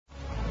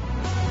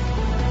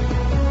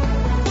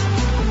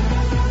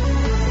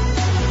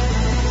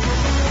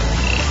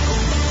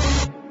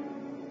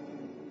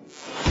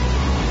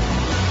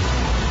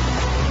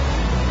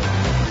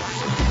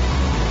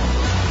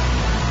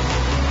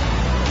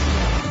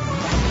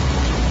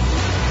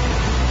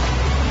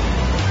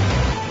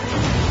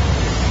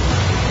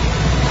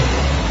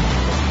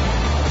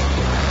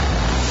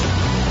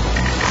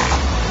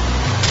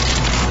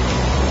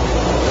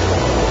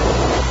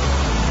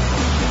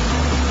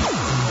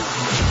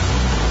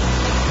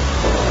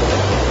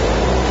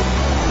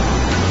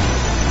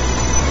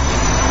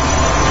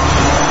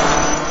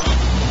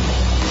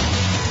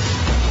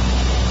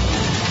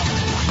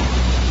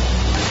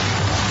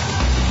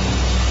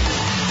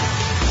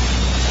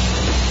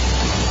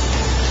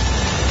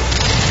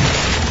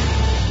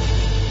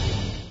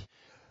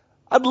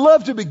I'd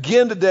love to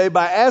begin today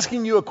by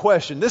asking you a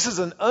question. This is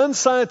an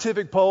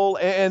unscientific poll,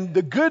 and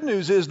the good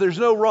news is there's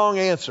no wrong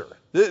answer.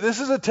 This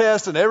is a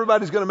test, and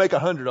everybody's going to make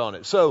 100 on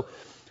it. So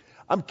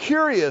I'm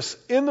curious,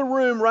 in the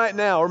room right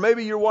now, or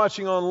maybe you're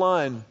watching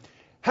online,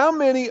 how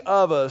many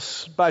of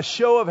us, by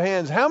show of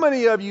hands, how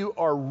many of you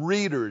are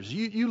readers?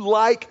 You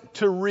like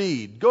to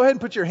read. Go ahead and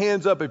put your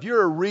hands up. If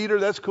you're a reader,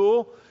 that's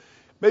cool.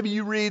 Maybe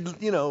you read,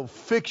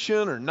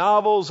 fiction or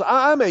novels.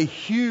 I'm a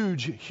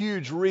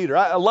huge reader.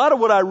 A lot of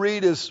what I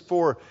read is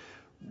for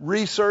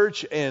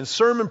research and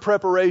sermon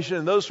preparation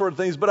and those sort of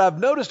things. But I've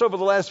noticed over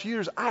the last few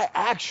years, I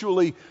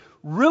actually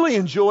really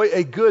enjoy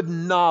a good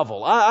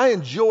novel. I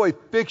enjoy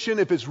fiction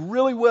if it's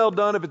really well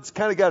done, if it's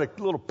kind of got a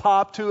little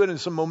pop to it and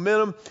some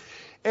momentum.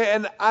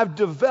 And I've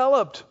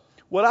developed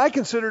what I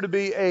consider to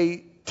be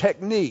a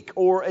technique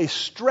or a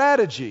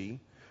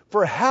strategy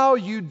for how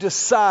you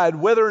decide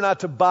whether or not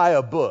to buy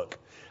a book.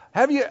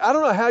 I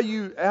don't know how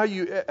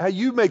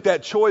you make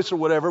that choice or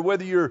whatever,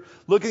 whether you're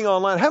looking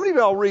online. How many of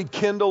y'all read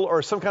Kindle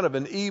or some kind of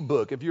an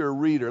e-book if you're a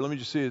reader? Let me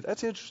just see it.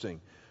 That's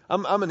interesting.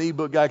 I'm an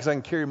e-book guy because I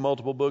can carry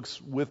multiple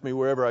books with me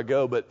wherever I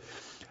go. But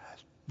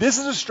this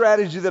is a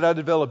strategy that I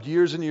developed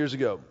years and years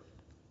ago.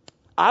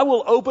 I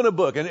will open a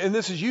book, and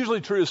this is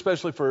usually true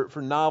especially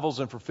for novels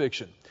and for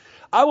fiction.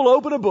 I will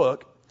open a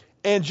book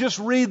and just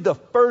read the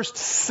first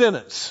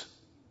sentence.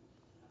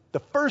 The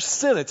first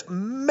sentence,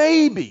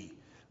 maybe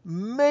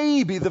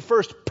the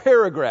first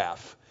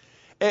paragraph.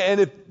 And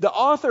if the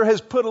author has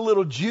put a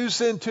little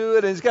juice into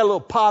it and it's got a little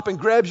pop and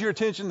grabs your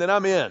attention, then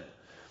I'm in.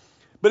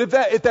 But if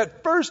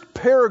that first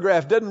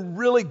paragraph doesn't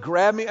really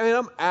grab me,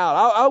 I'm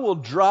out. I will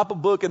drop a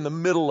book in the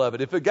middle of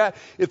it. If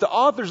the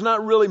author's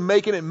not really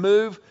making it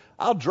move,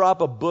 I'll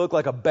drop a book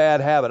like a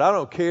bad habit. I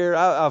don't care.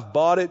 I've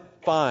bought it.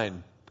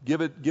 Fine.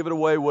 Give it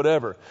away,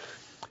 whatever.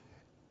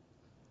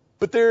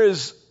 But there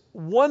is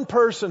one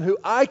person who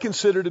I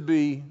consider to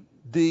be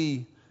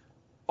the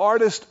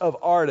artist of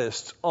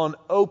artists on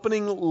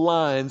opening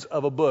lines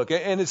of a book.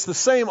 And it's the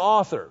same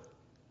author.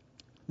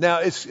 Now,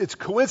 it's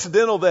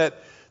coincidental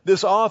that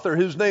this author,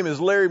 whose name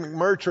is Larry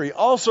McMurtry,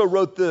 also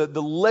wrote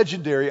the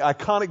legendary,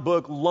 iconic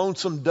book,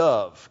 Lonesome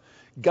Dove.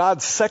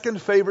 God's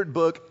second favorite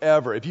book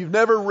ever. If you've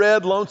never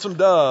read Lonesome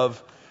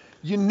Dove,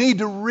 you need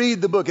to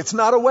read the book. It's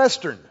not a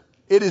Western.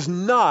 It is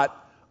not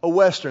a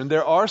Western.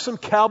 There are some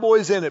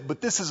cowboys in it,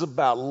 but this is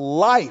about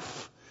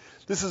life.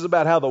 This is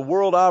about how the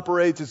world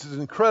operates. It's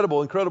an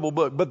incredible, incredible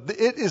book. But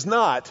it is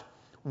not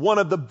one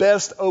of the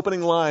best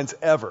opening lines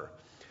ever.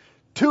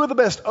 Two of the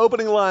best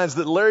opening lines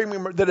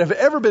that have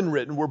ever been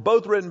written were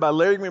both written by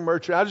Larry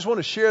McMurtry. I just want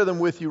to share them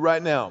with you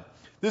right now.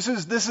 This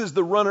is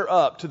the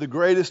runner-up to the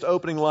greatest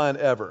opening line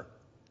ever.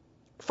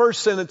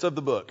 First sentence of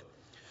the book.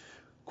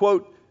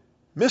 Quote,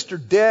 "Mr.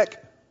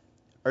 Deck,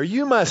 are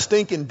you my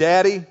stinking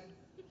daddy?"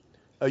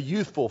 A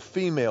youthful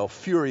female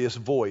furious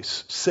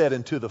voice said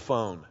into the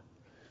phone.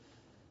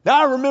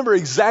 Now, I remember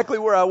exactly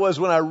where I was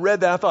when I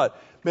read that. I thought,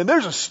 man,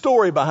 there's a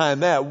story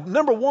behind that.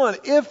 Number one,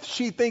 if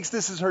she thinks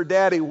this is her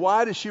daddy,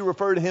 why does she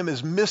refer to him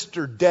as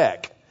Mr.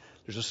 Deck?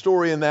 There's a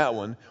story in that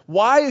one.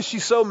 Why is she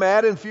so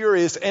mad and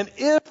furious? And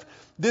if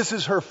this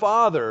is her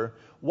father,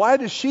 why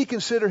does she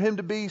consider him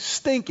to be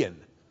stinking?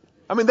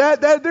 I mean,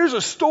 that there's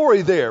a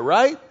story there,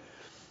 right?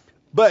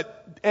 But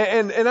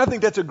and I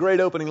think that's a great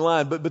opening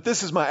line. But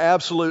this is my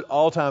absolute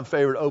all-time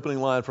favorite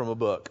opening line from a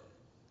book.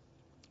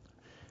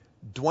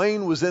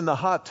 Dwayne was in the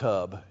hot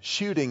tub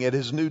shooting at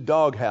his new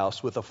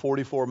doghouse with a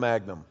 .44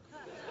 Magnum.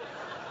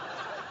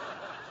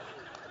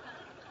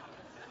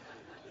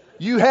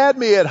 You had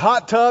me at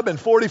hot tub and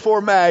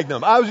 .44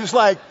 Magnum. I was just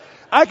like,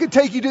 I could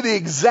take you to the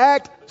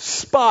exact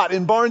spot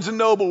in Barnes &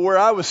 Noble where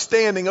I was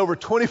standing over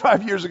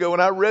 25 years ago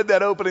when I read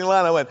that opening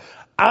line. I went,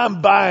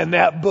 I'm buying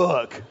that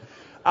book.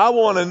 I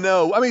want to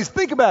know. I mean,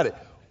 think about it.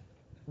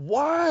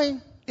 Why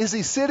is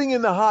he sitting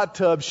in the hot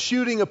tub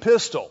shooting a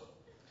pistol?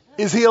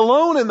 Is he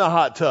alone in the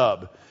hot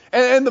tub?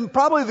 And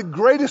probably the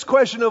greatest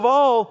question of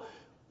all,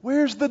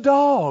 where's the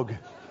dog?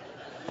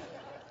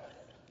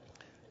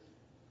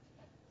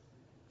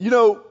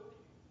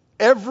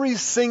 Every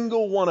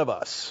single one of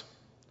us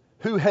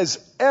who has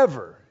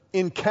ever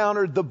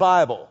encountered the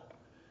Bible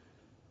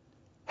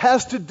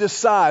has to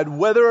decide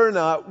whether or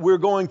not we're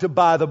going to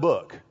buy the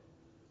book.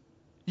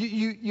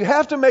 You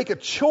have to make a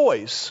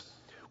choice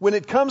when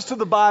it comes to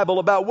the Bible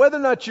about whether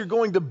or not you're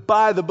going to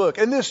buy the book.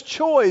 And this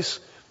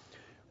choice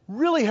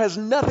really has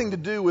nothing to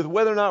do with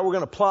whether or not we're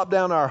going to plop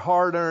down our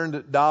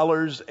hard-earned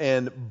dollars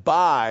and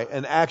buy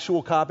an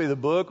actual copy of the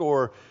book,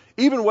 or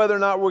even whether or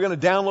not we're going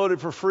to download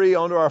it for free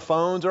onto our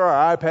phones or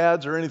our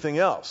iPads or anything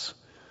else.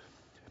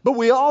 But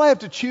we all have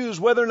to choose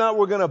whether or not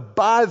we're going to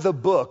buy the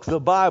book, the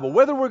Bible,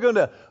 whether we're going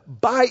to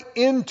buy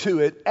into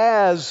it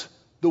as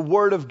the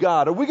Word of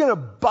God. Are we going to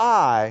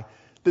buy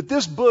that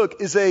this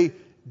book is a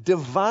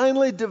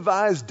divinely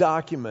devised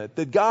document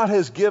that God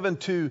has given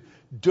to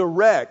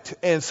direct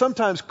and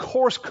sometimes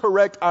course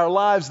correct our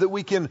lives, that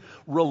we can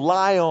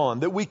rely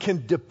on, that we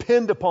can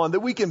depend upon, that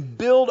we can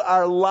build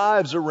our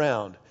lives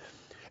around?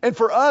 And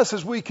for us,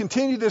 as we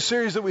continue this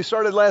series that we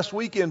started last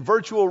week in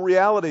virtual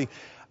reality,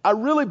 I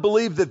really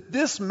believe that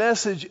this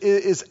message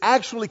is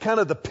actually kind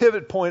of the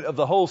pivot point of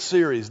the whole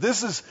series.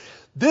 This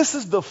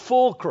is the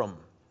fulcrum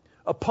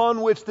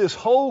upon which this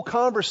whole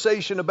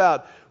conversation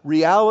about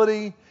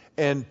reality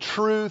and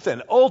truth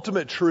and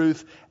ultimate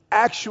truth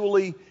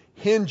actually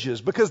hinges.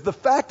 Because the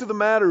fact of the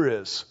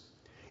matter is,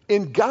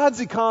 in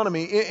God's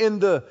economy, in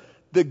the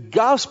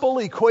gospel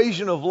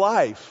equation of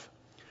life,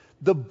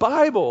 the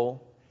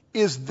Bible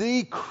is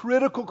the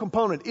critical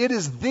component. It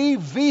is the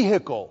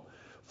vehicle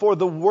for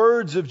the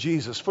words of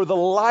Jesus, for the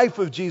life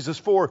of Jesus,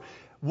 for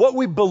what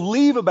we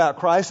believe about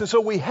Christ. And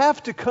so we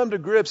have to come to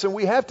grips and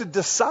we have to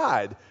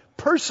decide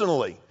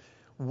personally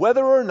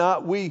whether or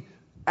not we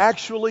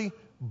actually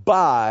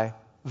buy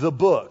the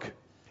book.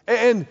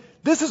 And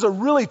this is a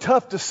really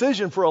tough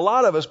decision for a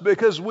lot of us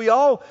because we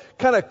all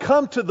kind of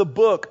come to the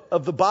book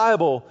of the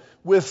Bible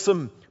with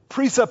some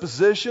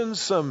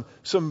presuppositions, some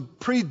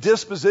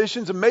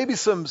predispositions, and maybe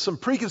some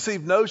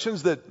preconceived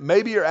notions that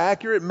maybe are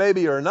accurate,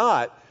 maybe are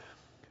not.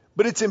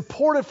 But it's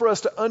important for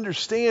us to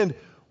understand,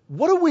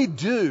 what do we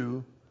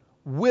do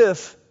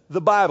with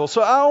the Bible?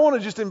 So I want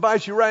to just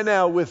invite you right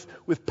now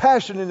with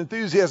passion and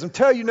enthusiasm.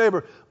 Tell your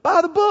neighbor,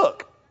 buy the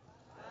book.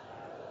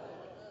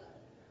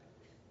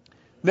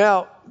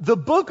 Now, the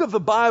book of the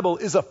Bible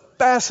is a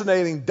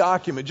fascinating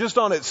document just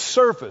on its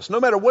surface. No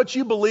matter what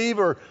you believe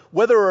or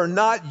whether or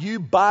not you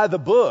buy the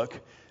book,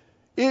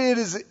 it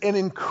is an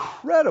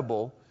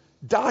incredible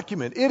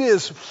document. It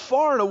is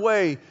far and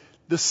away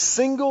the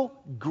single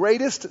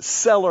greatest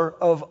seller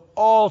of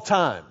all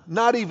time,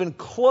 not even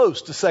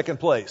close to second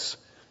place.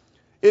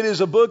 It is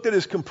a book that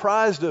is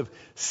comprised of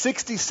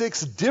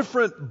 66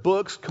 different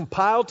books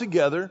compiled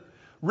together,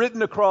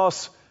 written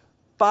across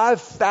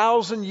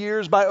 5,000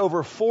 years by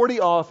over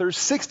 40 authors,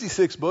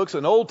 66 books,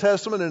 an Old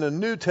Testament and a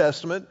New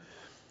Testament.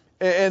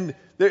 And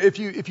if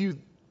you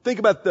think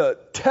about the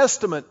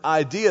testament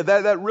idea,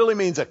 that really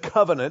means a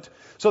covenant.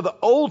 So the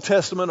Old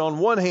Testament on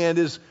one hand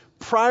is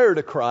prior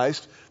to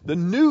Christ. The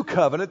New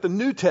Covenant, the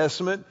New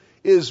Testament,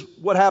 is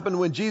what happened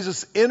when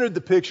Jesus entered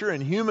the picture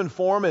in human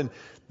form, and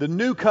the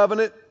New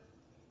Covenant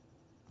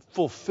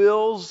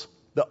fulfills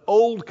the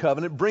Old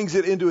Covenant, brings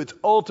it into its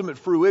ultimate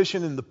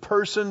fruition in the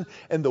person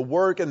and the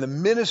work and the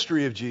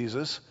ministry of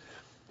Jesus.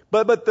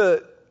 But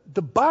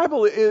the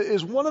Bible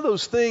is one of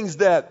those things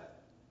that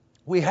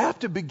we have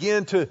to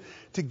begin to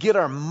get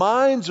our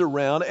minds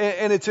around.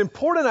 And it's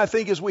important, I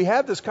think, as we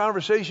have this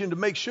conversation to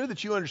make sure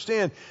that you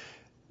understand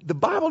the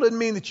Bible doesn't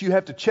mean that you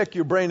have to check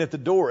your brain at the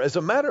door. As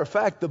a matter of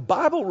fact, the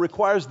Bible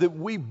requires that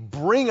we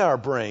bring our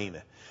brain,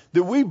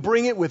 that we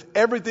bring it with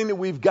everything that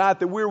we've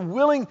got, that we're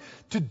willing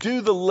to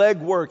do the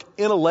legwork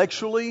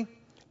intellectually,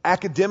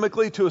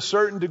 academically to a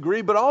certain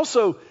degree, but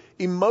also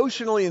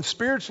emotionally and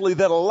spiritually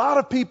that a lot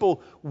of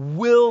people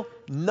will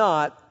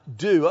not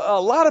do. A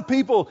lot of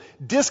people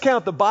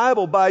discount the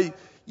Bible by,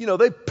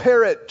 they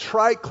parrot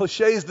trite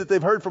cliches that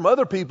they've heard from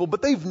other people,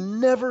 but they've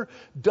never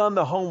done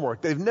the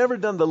homework. They've never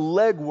done the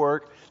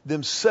legwork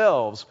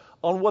themselves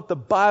on what the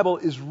Bible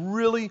is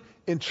really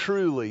and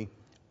truly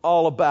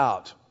all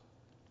about.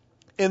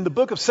 In the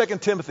book of 2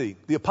 Timothy,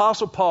 the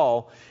Apostle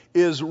Paul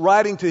is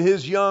writing to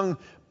his young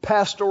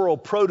pastoral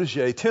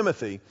protege,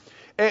 Timothy,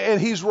 and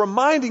he's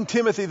reminding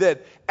Timothy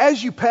that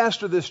as you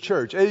pastor this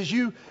church, as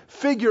you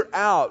figure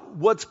out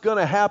what's going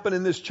to happen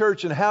in this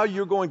church and how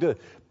you're going to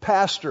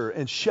pastor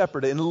and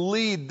shepherd and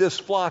lead this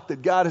flock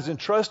that God has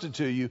entrusted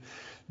to you,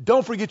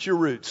 don't forget your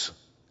roots.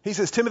 He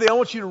says, Timothy, I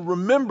want you to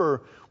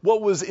remember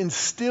what was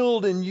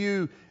instilled in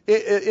you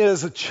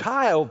as a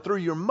child through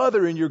your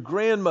mother and your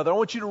grandmother. I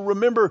want you to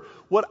remember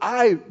what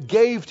I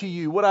gave to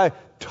you, what I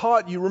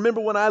taught you.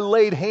 Remember when I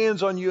laid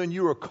hands on you and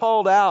you were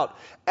called out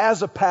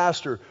as a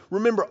pastor.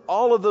 Remember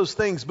all of those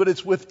things. But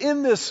it's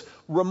within this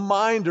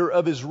reminder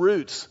of his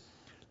roots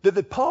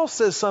that Paul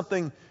says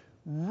something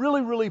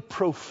really, really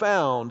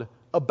profound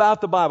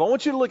about the Bible. I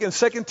want you to look in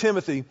 2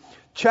 Timothy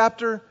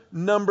chapter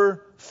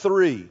number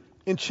 3.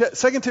 In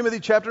 2 Timothy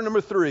chapter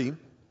number 3,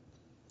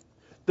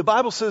 the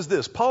Bible says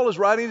this. Paul is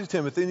writing to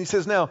Timothy and he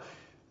says, now,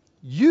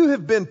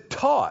 you've been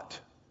taught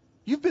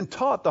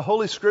the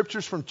Holy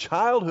Scriptures from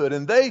childhood,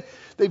 and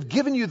they've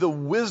given you the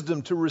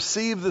wisdom to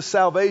receive the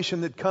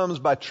salvation that comes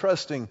by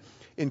trusting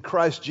in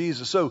Christ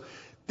Jesus. So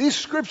these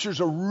Scriptures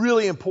are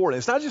really important.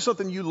 It's not just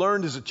something you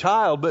learned as a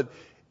child, but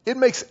it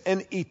makes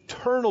an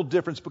eternal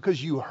difference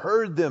because you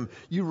heard them,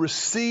 you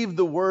received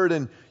the Word,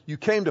 and you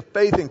came to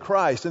faith in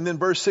Christ. And then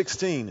verse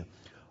 16,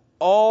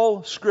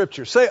 all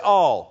Scripture, say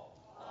all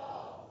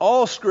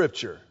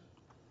Scripture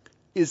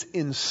is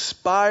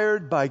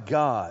inspired by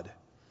God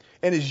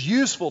and is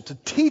useful to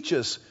teach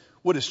us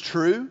what is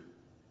true,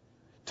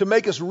 to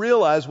make us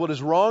realize what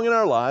is wrong in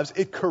our lives.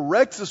 It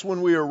corrects us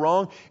when we are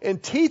wrong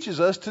and teaches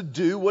us to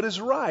do what is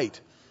right.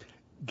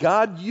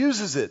 God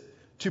uses it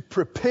to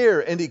prepare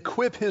and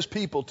equip His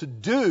people to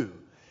do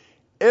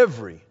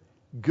every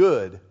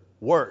good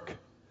work.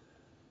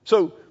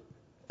 So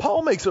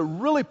Paul makes a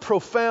really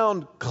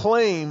profound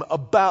claim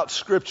about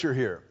Scripture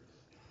here.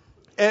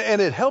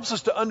 And it helps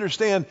us to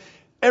understand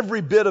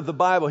every bit of the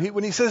Bible.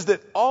 When he says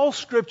that all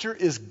Scripture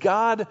is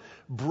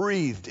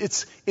God-breathed,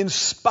 it's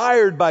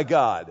inspired by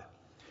God.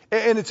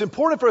 And it's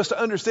important for us to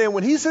understand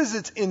when he says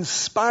it's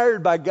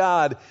inspired by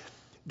God,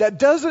 that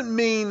doesn't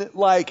mean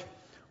like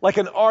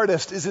an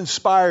artist is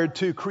inspired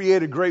to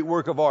create a great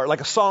work of art,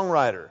 like a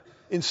songwriter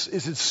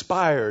is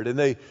inspired and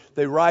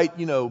they write,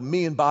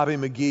 me and Bobby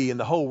McGee and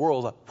the whole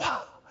world, like,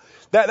 wow.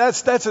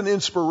 That's an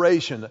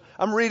inspiration.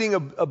 I'm reading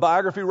a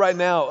biography right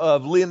now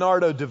of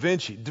Leonardo da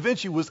Vinci. Da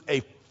Vinci was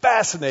a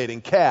fascinating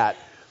cat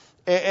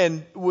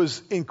and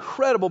was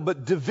incredible,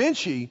 but Da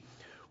Vinci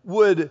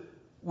would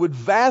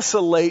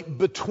vacillate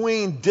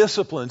between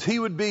disciplines. He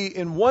would be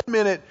in 1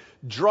 minute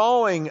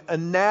drawing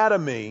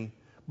anatomy,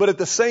 but at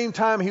the same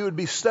time he would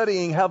be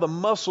studying how the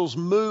muscles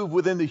move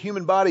within the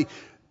human body.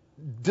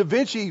 Da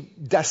Vinci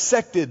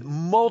dissected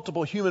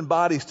multiple human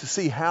bodies to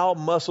see how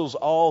muscles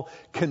all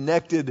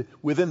connected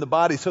within the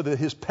body so that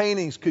his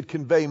paintings could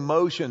convey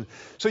motion.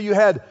 So you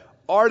had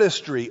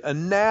artistry,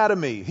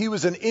 anatomy. He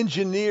was an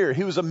engineer.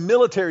 He was a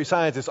military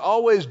scientist,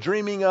 always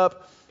dreaming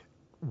up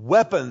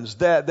weapons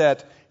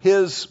that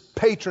his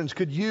patrons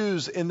could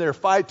use in their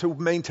fight to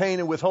maintain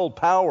and withhold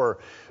power.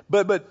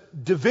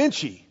 But Da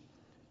Vinci,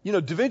 Da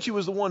Vinci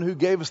was the one who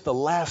gave us the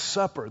Last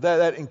Supper,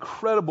 that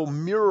incredible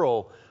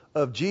mural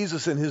of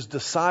Jesus and his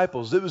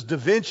disciples. It was Da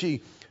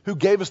Vinci who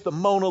gave us the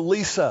Mona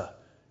Lisa.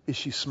 Is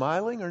she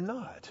smiling or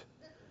not?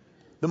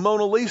 The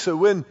Mona Lisa,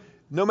 when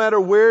no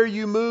matter where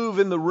you move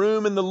in the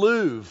room in the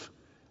Louvre,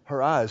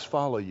 her eyes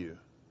follow you.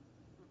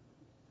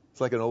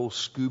 It's like an old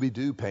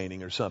Scooby-Doo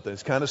painting or something.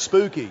 It's kind of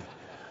spooky.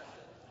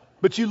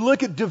 But you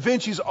look at Da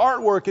Vinci's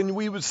artwork and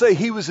we would say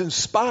he was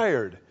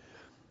inspired.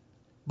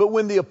 But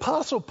when the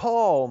Apostle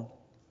Paul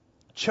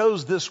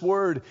chose this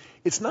word,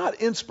 it's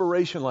not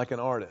inspiration like an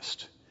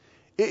artist.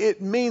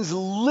 It means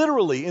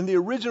literally in the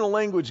original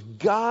language,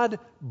 God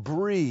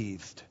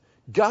breathed.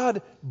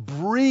 God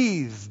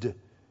breathed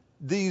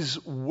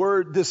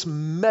this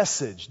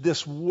message,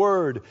 this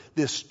word,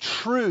 this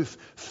truth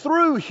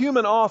through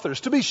human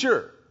authors, to be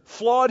sure,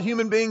 flawed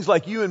human beings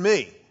like you and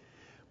me.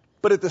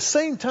 But at the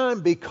same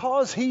time,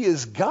 because he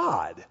is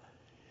God,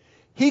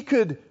 he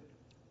could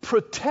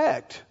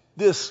protect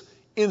this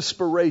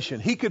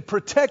inspiration. He could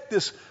protect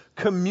this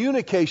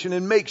communication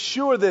and make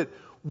sure that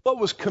what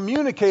was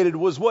communicated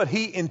was what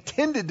he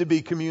intended to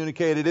be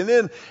communicated. And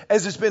then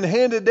as it's been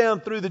handed down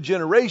through the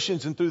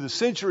generations and through the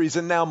centuries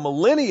and now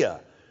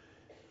millennia,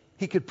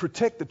 he could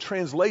protect the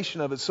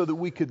translation of it so that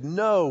we could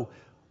know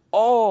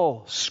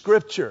all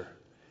Scripture,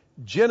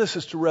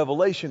 Genesis to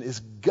Revelation,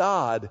 is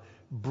God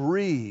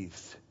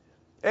breathed.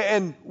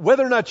 And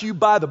whether or not you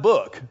buy the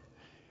book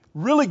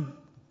really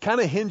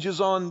kind of hinges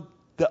on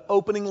the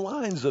opening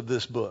lines of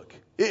this book.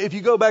 If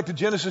you go back to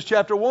Genesis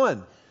chapter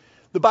 1,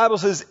 the Bible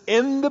says,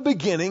 in the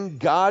beginning,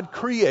 God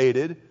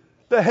created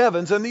the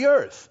heavens and the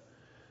earth.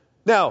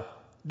 Now,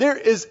 there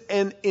is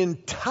an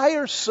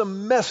entire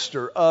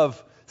semester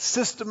of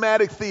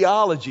systematic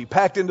theology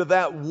packed into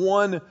that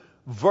one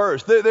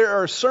verse.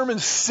 There are sermon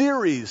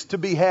series to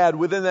be had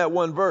within that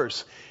one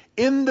verse.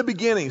 In the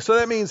beginning. So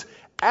that means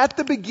at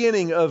the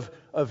beginning of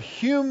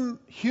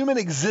human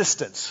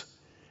existence,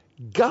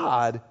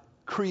 God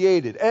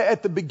created.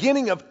 At the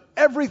beginning of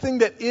everything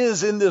that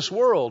is in this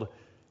world,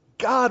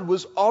 God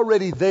was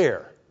already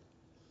there.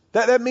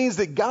 That means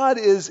that God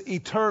is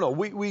eternal.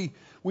 We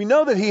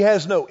know that he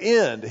has no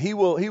end. He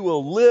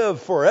will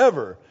live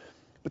forever.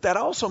 But that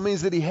also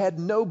means that he had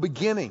no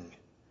beginning.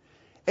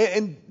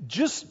 And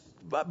just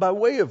by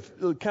way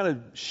of kind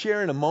of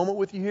sharing a moment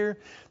with you here,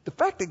 the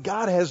fact that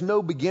God has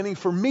no beginning,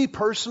 for me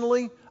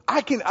personally,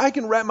 I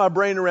can wrap my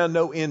brain around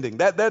no ending.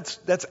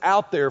 That's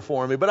out there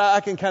for me, but I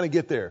can kind of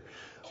get there.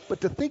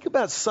 But to think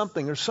about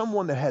something or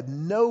someone that had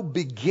no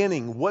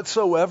beginning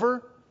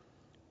whatsoever,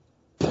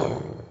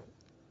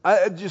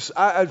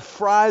 it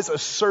fries a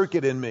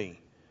circuit in me.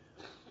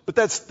 But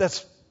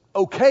that's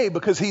okay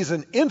because he's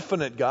an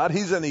infinite God.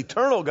 He's an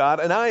eternal God,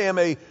 and I am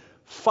a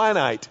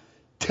finite,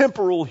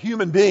 temporal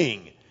human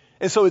being.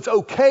 And so it's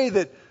okay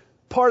that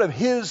part of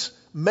his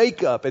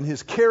makeup and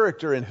his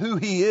character and who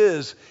he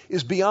is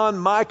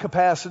beyond my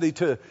capacity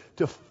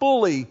to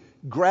fully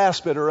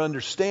grasp it or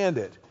understand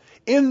it.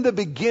 In the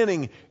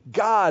beginning,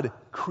 God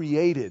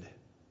created.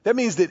 That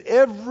means that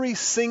every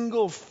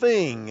single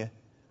thing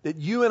that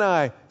you and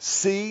I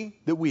see,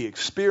 that we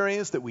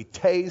experience, that we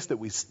taste, that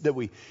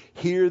we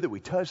hear, that we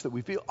touch, that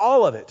we feel,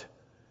 all of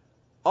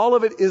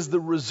it is the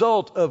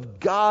result of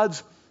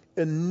God's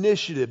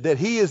initiative, that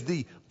he is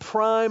the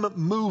prime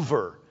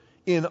mover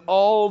in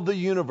all the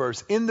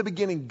universe. In the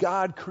beginning,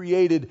 God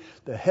created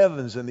the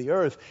heavens and the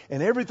earth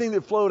and everything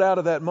that flowed out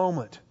of that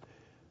moment.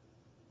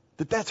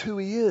 That's who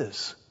he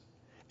is.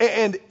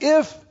 And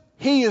if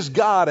he is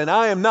God and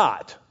I am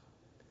not,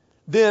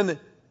 then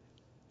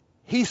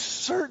he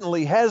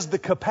certainly has the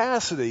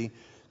capacity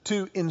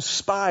to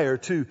inspire,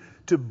 to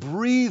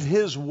breathe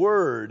his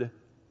word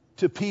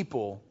to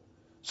people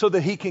so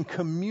that he can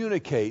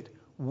communicate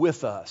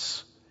with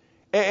us.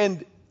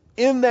 And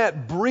in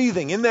that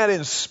breathing, in that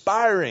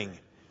inspiring,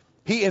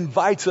 he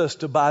invites us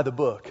to buy the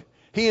book.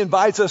 He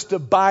invites us to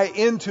buy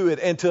into it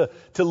and to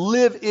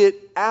live it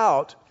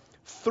out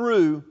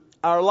through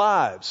our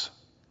lives.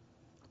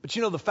 But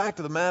the fact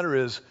of the matter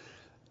is,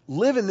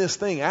 living this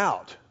thing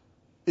out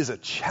is a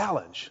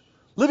challenge.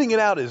 Living it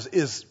out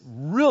is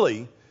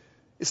really,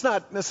 it's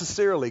not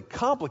necessarily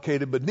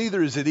complicated, but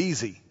neither is it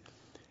easy.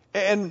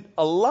 And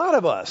a lot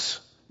of us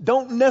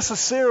don't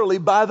necessarily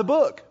buy the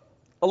book.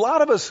 A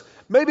lot of us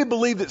maybe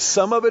believe that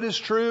some of it is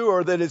true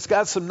or that it's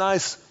got some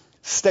nice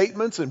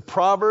statements and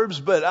proverbs,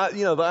 but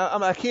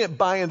I can't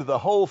buy into the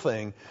whole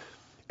thing.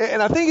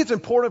 And I think it's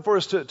important for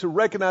us to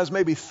recognize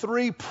maybe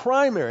three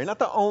primary, not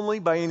the only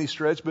by any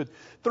stretch, but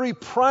three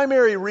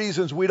primary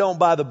reasons we don't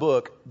buy the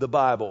book, the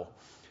Bible.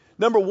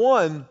 Number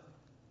one,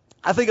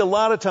 I think a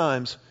lot of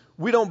times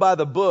we don't buy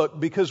the book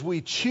because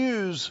we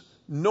choose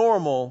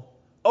normal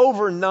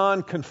over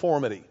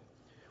nonconformity.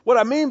 What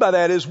I mean by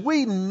that is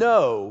we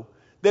know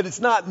that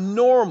it's not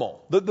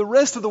normal. The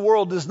rest of the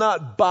world does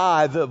not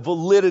buy the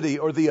validity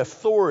or the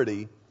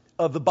authority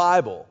of the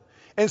Bible.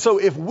 And so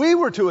if we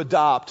were to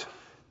adopt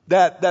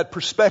that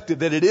perspective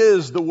that it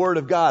is the Word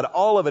of God,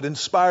 all of it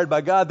inspired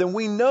by God, then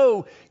we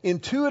know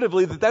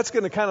intuitively that that's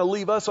going to kind of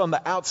leave us on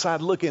the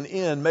outside looking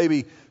in,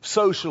 maybe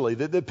socially,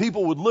 that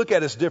people would look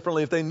at us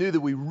differently if they knew that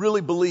we really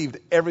believed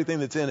everything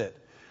that's in it.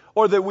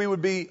 Or that we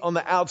would be on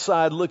the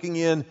outside looking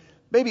in,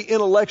 maybe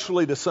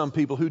intellectually to some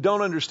people who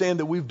don't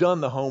understand that we've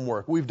done the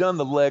homework, we've done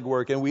the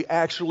legwork, and we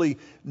actually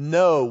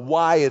know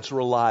why it's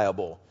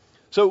reliable.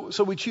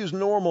 So we choose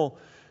normal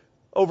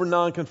over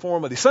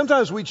nonconformity.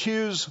 Sometimes we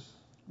choose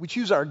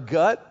our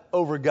gut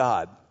over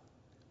God.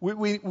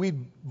 We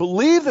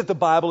believe that the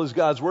Bible is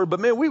God's Word, but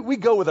man, we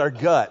go with our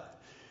gut.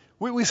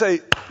 We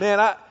say, man,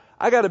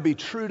 I got to be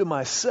true to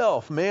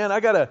myself, man. I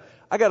got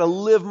to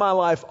live my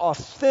life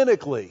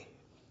authentically.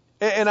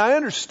 And I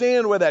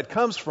understand where that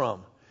comes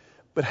from.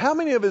 But how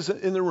many of us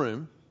in the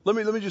room, let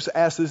me just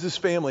ask this is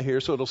family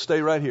here, so it'll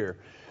stay right here.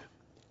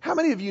 How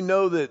many of you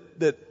know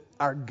that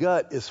our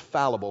gut is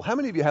fallible? How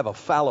many of you have a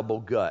fallible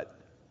gut?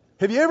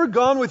 Have you ever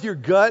gone with your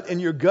gut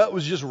and your gut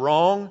was just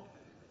wrong?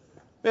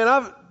 Man,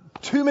 I've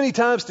too many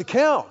times to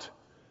count.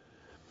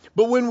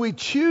 But when we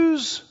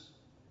choose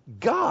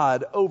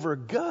God over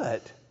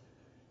gut,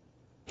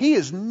 He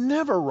is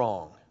never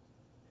wrong.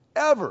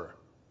 Ever.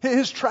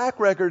 His track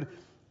record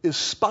is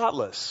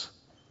spotless.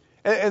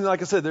 And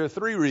like I said, there are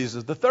three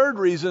reasons. The third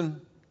reason,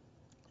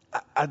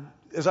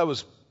 as I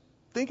was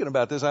thinking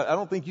about this, I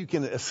don't think you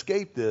can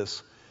escape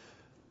this.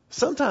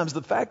 Sometimes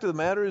the fact of the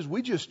matter is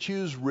we just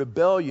choose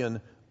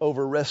rebellion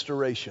over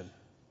restoration.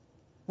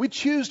 We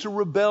choose to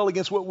rebel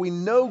against what we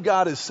know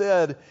God has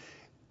said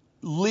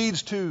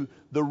leads to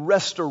the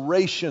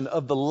restoration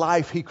of the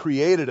life He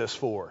created us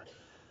for.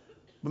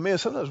 But man,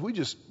 sometimes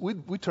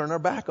we turn our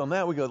back on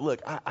that. We go,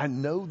 look, I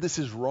know this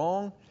is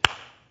wrong,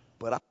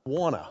 but I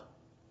wanna.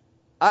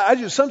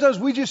 Sometimes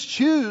we just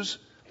choose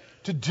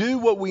to do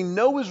what we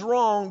know is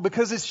wrong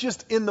because it's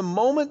just in the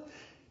moment,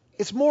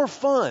 it's more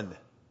fun.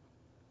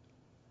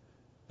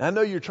 I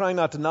know you're trying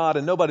not to nod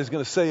and nobody's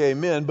going to say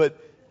amen, but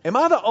am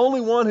I the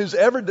only one who's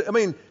ever,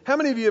 how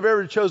many of you have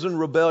ever chosen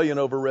rebellion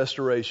over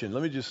restoration?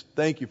 Let me just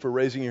thank you for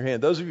raising your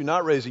hand. Those of you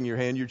not raising your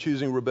hand, you're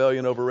choosing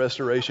rebellion over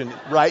restoration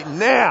right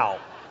now.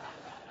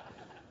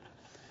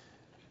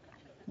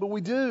 But we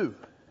do.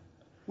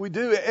 We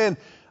do. And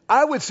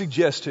I would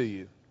suggest to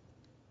you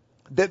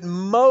that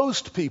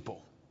most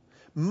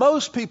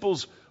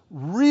people's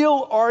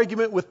real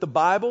argument with the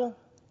Bible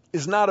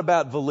is not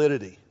about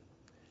validity.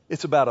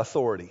 It's about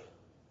authority.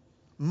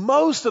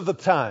 Most of the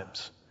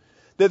times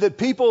that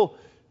people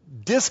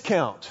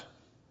discount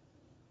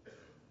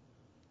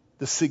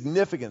the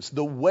significance,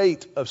 the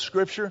weight of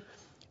Scripture,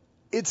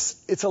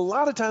 it's a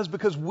lot of times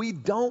because we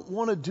don't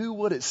want to do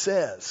what it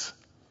says.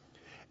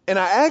 And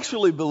I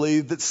actually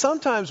believe that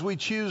sometimes we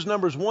choose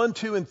numbers 1,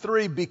 2, and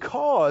 3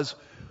 because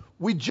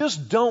we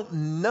just don't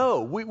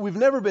know. We've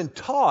never been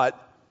taught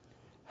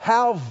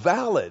how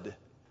valid,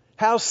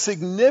 how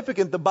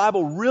significant the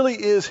Bible really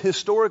is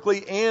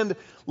historically and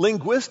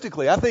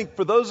linguistically. I think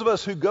for those of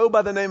us who go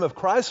by the name of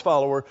Christ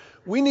follower,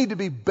 we need to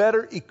be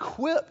better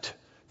equipped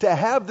to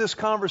have this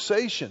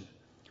conversation,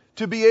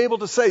 to be able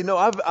to say, no,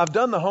 I've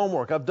done the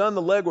homework, I've done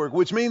the legwork,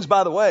 which means,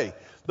 by the way,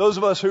 those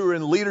of us who are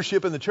in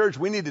leadership in the church,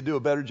 we need to do a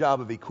better job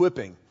of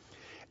equipping.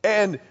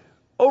 And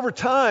over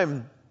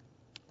time,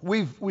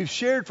 we've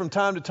shared from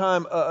time to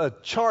time a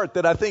chart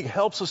that I think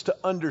helps us to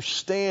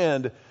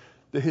understand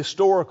the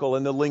historical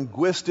and the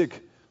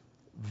linguistic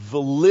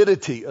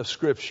validity of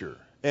Scripture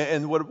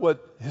and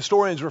what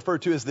historians refer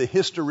to as the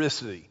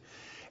historicity.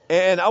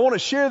 And I want to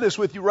share this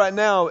with you right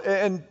now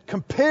and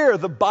compare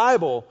the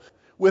Bible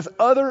with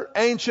other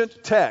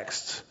ancient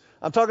texts.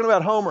 I'm talking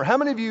about Homer. How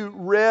many of you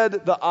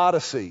read the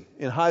Odyssey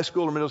in high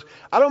school or middle school?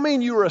 I don't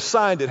mean you were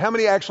assigned it. How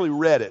many actually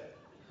read it?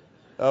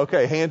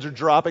 Okay, hands are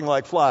dropping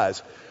like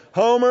flies.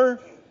 Homer,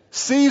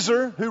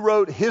 Caesar, who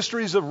wrote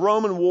histories of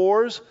Roman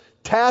wars,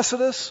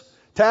 Tacitus.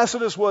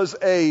 Tacitus was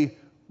a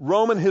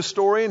Roman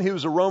historian. He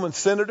was a Roman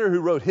senator who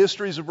wrote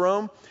histories of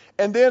Rome.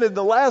 And then in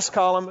the last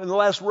column, in the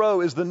last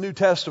row, is the New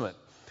Testament.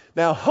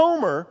 Now,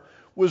 Homer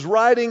was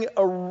writing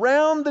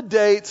around the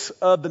dates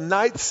of the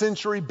 9th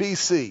century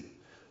BC.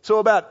 So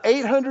about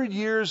 800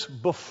 years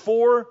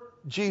before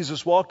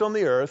Jesus walked on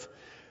the earth.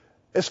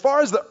 As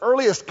far as the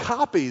earliest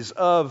copies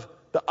of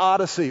the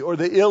Odyssey or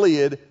the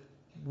Iliad,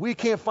 we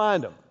can't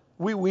find them.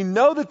 We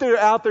know that they're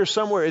out there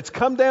somewhere. It's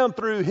come down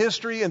through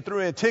history and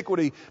through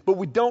antiquity, but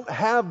we don't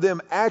have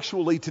them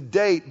actually to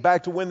date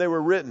back to when they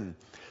were written.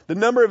 The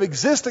number of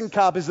existing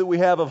copies that we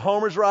have of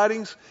Homer's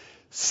writings,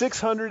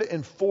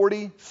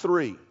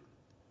 643.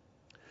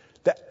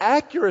 The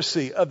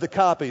accuracy of the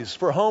copies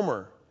for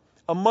Homer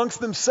amongst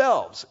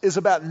themselves is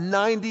about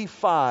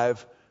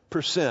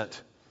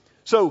 95%.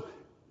 So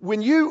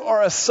when you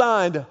are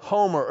assigned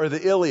Homer or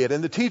the Iliad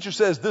and the teacher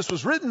says this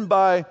was written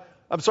by,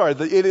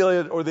 the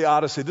Iliad or the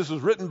Odyssey, this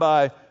was written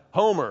by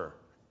Homer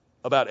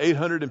about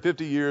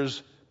 850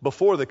 years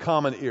before the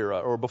Common Era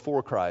or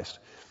before Christ,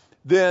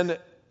 then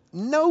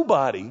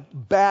nobody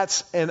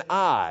bats an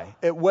eye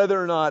at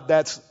whether or not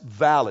that's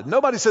valid.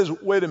 Nobody says,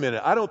 wait a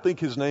minute, I don't think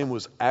his name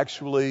was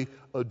actually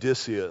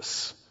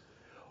Odysseus.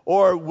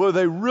 Or were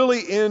they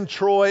really in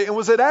Troy? And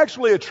was it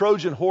actually a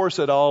Trojan horse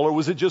at all, or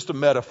was it just a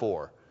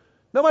metaphor?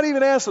 Nobody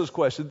even asked those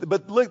questions.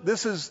 But look,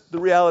 this is the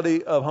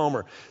reality of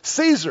Homer.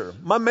 Caesar,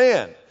 my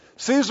man.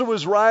 Caesar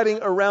was writing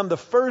around the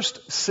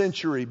 1st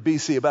century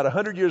BC, about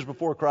 100 years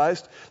before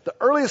Christ. The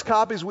earliest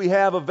copies we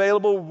have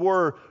available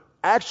were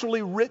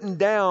actually written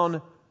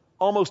down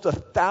almost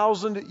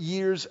 1,000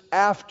 years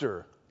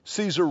after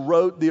Caesar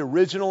wrote the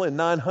original in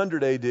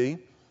 900 AD. The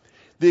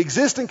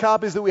existing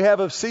copies that we have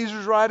of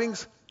Caesar's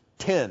writings,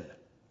 10.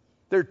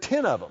 There are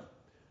 10 of them.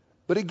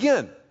 But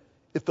again,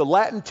 if the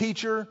Latin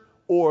teacher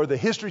or the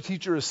history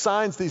teacher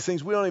assigns these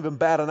things, we don't even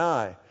bat an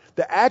eye.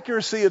 The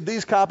accuracy of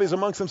these copies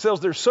amongst themselves,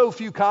 there's so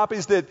few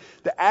copies that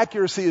the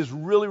accuracy is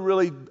really,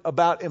 really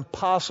about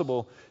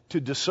impossible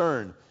to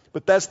discern.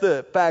 But that's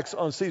the facts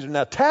on Caesar.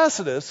 Now,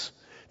 Tacitus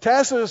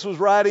was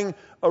writing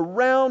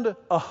around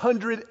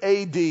 100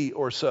 AD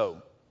or so,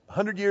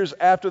 100 years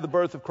after the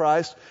birth of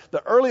Christ.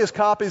 The earliest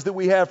copies that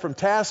we have from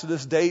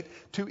Tacitus date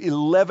to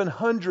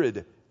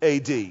 1100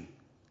 AD.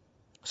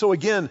 So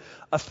again,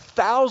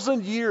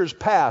 1,000 years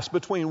passed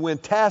between when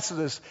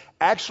Tacitus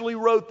actually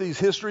wrote these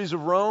histories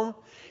of Rome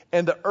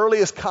and the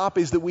earliest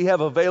copies that we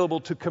have available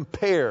to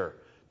compare,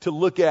 to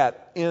look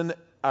at in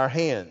our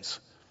hands.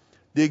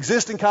 The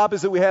existing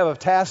copies that we have of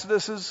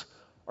Tacitus's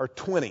are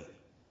 20.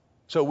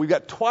 So we've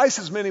got twice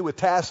as many with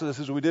Tacitus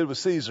as we did with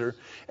Caesar.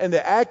 And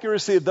the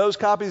accuracy of those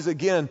copies,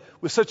 again,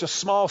 with such a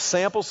small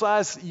sample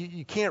size,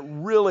 you can't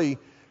really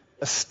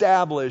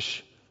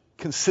establish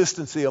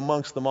consistency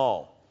amongst them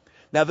all.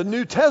 Now, the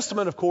New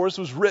Testament, of course,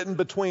 was written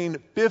between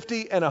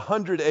 50 and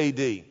 100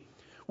 AD.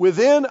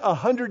 Within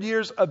 100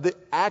 years of the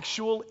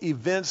actual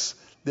events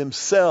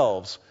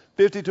themselves,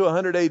 50 to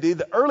 100 AD,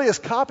 the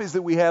earliest copies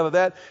that we have of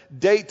that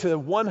date to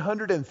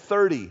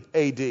 130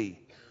 AD.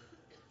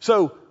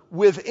 So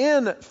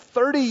within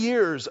 30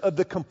 years of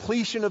the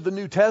completion of the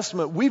New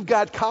Testament, we've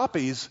got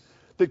copies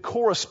that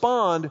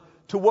correspond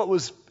to what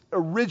was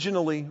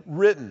originally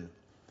written.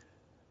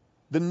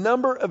 The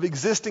number of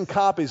existing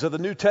copies of the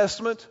New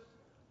Testament,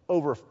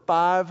 over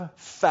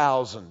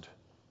 5,000.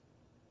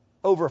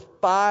 Over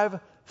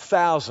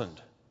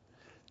 5,000.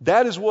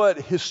 That is what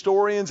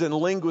historians and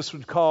linguists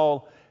would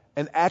call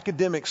an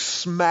academic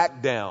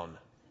smackdown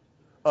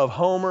of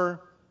Homer,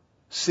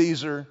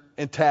 Caesar,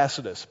 and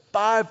Tacitus.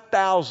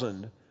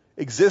 5,000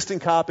 existing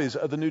copies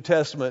of the New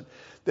Testament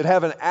that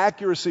have an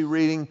accuracy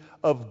reading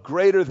of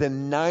greater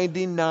than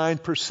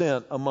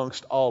 99%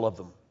 amongst all of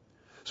them.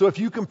 So if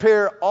you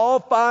compare all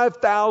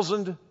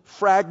 5,000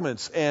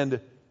 fragments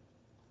and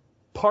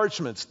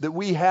parchments that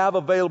we have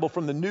available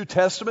from the New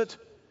Testament,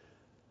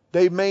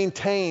 they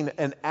maintain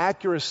an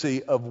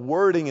accuracy of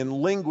wording and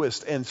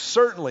linguist and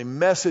certainly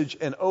message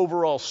and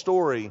overall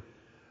story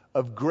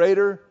of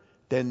greater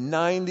than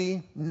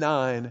 99%.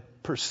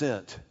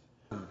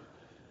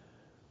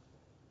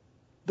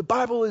 The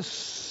Bible is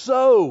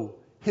so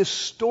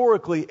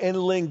historically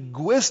and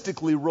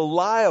linguistically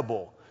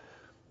reliable.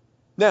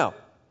 Now,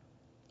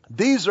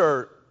 these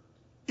are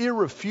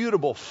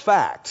irrefutable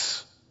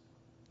facts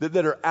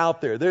that are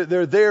out there.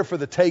 They're there for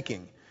the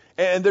taking.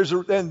 And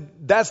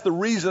that's the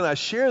reason I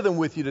share them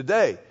with you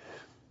today.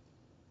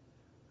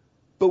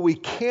 But we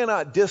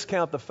cannot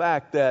discount the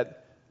fact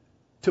that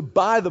to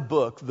buy the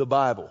book, the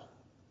Bible,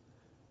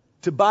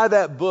 to buy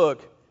that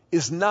book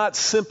is not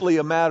simply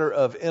a matter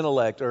of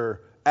intellect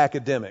or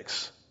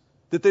academics.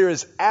 That there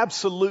is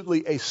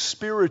absolutely a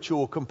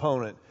spiritual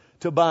component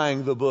to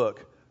buying the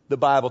book, the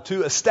Bible,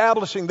 to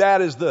establishing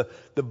that as the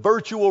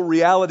virtual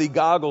reality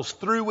goggles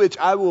through which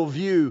I will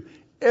view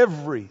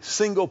every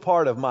single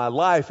part of my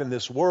life in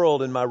this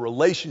world, and my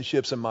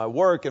relationships and my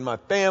work and my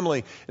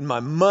family and my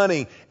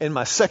money and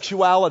my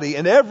sexuality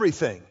and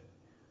everything.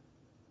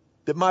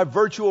 That my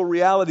virtual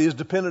reality is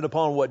dependent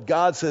upon what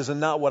God says and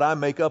not what I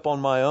make up on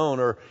my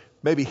own or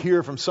maybe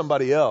hear from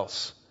somebody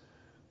else.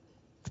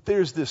 But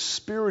there's this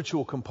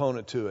spiritual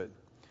component to it.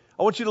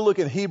 I want you to look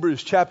at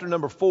Hebrews chapter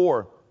number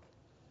 4.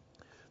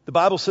 The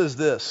Bible says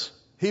this,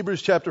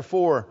 Hebrews chapter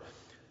 4.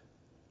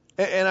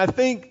 And I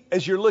think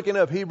as you're looking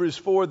up Hebrews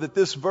 4 that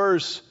this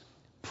verse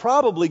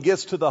probably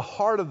gets to the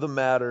heart of the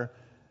matter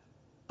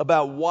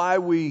about why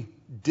we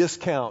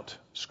discount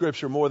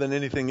Scripture more than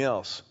anything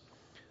else.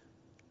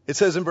 It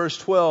says in verse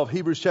 12,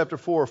 Hebrews chapter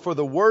 4, "For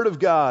the Word of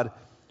God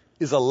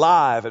is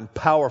alive and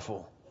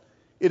powerful.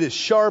 It is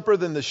sharper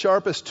than the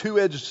sharpest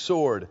two-edged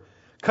sword,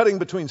 cutting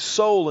between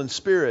soul and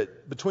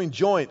spirit, between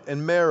joint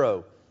and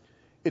marrow.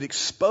 It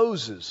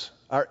exposes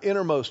our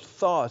innermost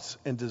thoughts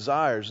and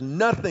desires.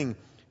 Nothing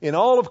in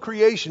all of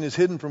creation is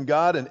hidden from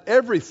God, and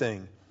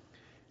everything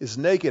is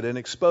naked and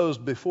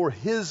exposed before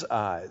His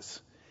eyes.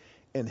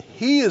 And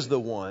He is the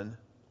one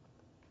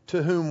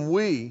to whom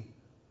we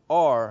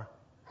are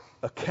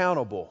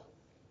accountable."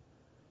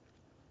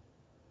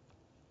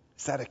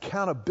 It's that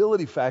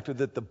accountability factor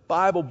that the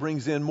Bible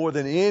brings in more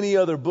than any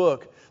other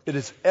book that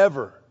has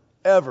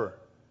ever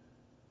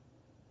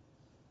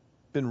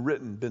been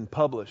written, been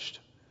published.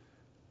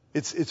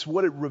 It's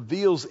what it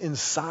reveals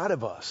inside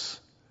of us.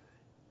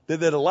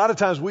 That a lot of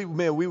times we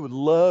would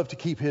love to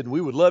keep hidden. We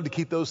would love to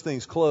keep those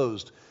things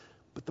closed.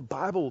 But the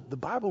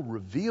Bible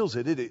reveals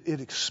it. It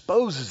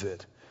exposes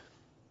it.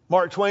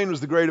 Mark Twain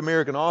was the great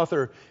American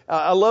author.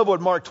 I love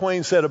what Mark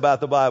Twain said about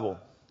the Bible.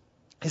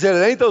 He said, "It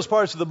ain't those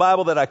parts of the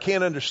Bible that I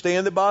can't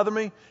understand that bother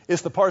me.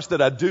 It's the parts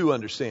that I do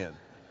understand."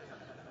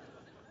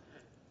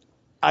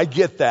 I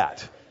get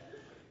that.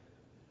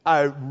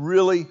 I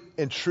really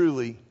and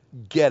truly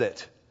get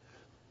it.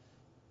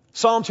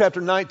 Psalm chapter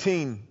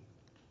 19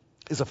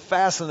 is a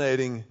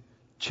fascinating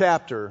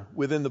chapter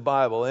within the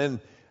Bible. And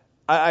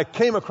I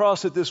came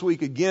across it this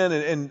week again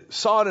and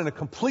saw it in a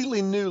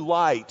completely new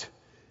light,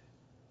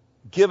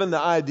 given the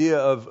idea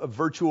of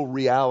virtual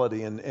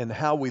reality and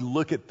how we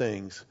look at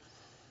things.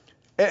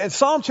 And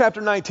Psalm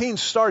chapter 19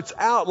 starts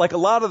out, like a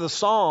lot of the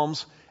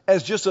Psalms,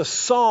 as just a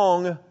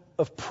song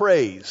of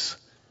praise.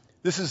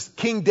 This is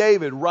King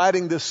David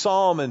writing this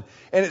psalm, and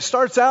it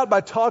starts out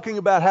by talking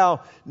about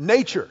how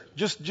nature,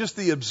 just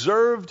the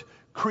observed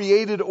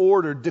created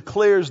order,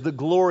 declares the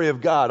glory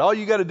of God. All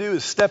you got to do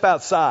is step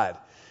outside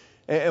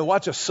and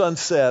watch a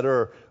sunset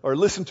or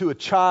listen to a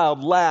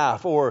child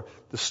laugh or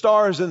the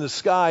stars in the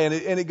sky,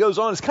 and it goes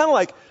on. It's kind of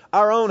like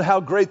our own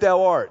 "How Great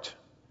Thou Art,"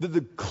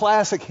 the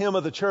classic hymn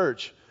of the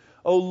church.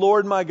 "O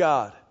Lord my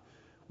God,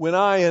 when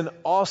I in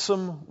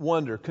awesome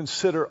wonder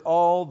consider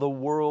all the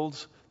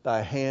worlds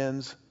Thy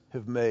hands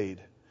have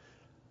made.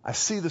 I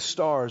see the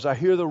stars, I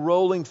hear the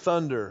rolling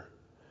thunder."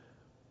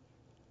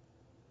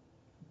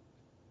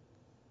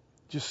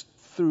 Just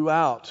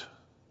throughout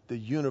the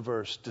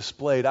universe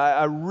displayed.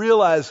 I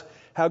realize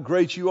how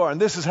great you are.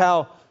 And this is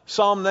how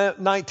Psalm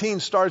 19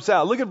 starts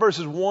out. Look at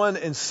verses 1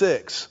 and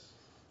 6.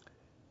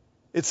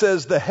 It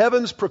says, "The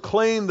heavens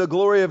proclaim the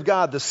glory of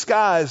God. The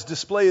skies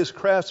display His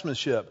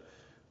craftsmanship."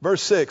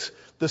 Verse 6,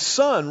 "The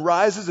sun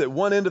rises at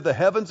one end of the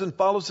heavens and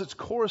follows its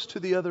course to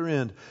the other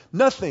end.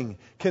 Nothing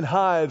can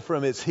hide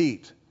from its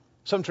heat."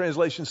 Some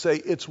translations say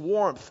its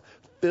warmth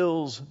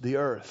fills the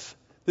earth.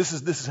 This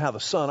is how the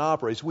sun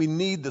operates. We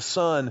need the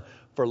sun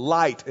for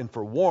light and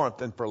for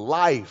warmth and for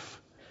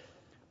life.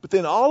 But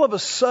then all of a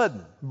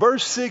sudden,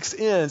 verse 6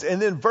 ends,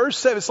 and then verse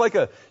 7, it's like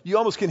you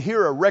almost can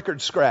hear a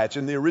record scratch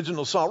in the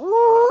original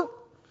song.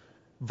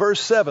 Verse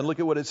 7, look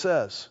at what it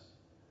says.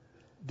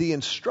 "The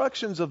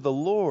instructions of the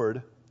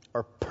Lord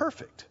are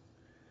perfect,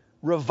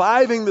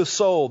 reviving the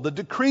soul. The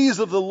decrees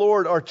of the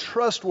Lord are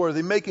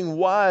trustworthy, making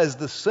wise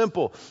the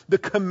simple. The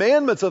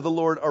commandments of the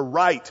Lord are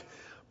right,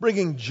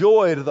 bringing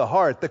joy to the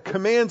heart. The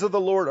commands of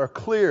the Lord are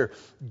clear,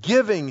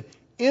 giving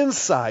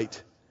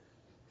insight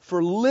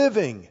for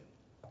living."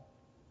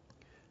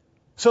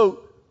 So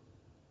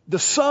the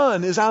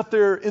sun is out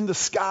there in the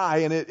sky,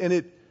 and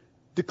it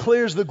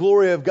declares the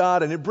glory of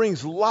God, and it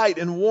brings light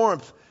and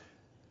warmth.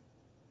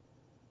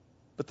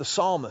 But the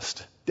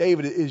psalmist,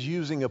 David, is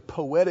using a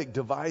poetic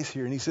device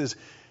here, and he says,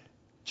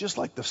 just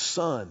like the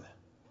sun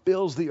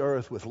fills the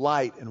earth with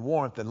light and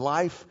warmth and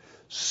life,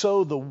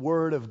 so the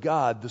Word of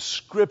God, the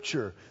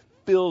Scripture,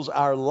 fills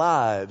our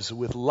lives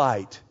with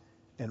light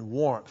and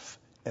warmth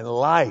and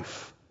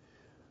life.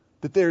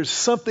 That there's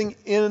something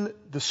in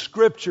the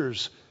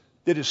Scriptures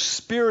that is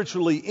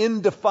spiritually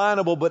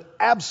indefinable but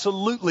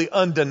absolutely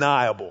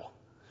undeniable.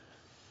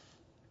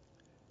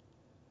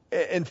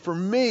 And for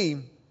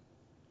me,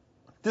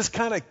 this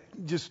kind of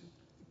just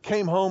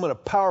came home in a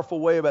powerful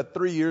way about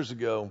 3 years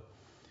ago.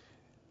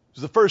 It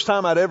was the first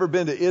time I'd ever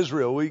been to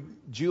Israel.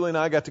 Julie and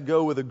I got to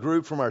go with a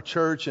group from our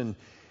church, and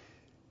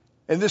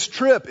this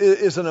trip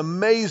is an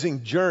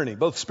amazing journey,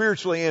 both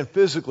spiritually and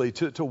physically,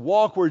 to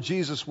walk where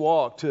Jesus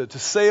walked, to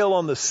sail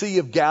on the Sea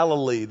of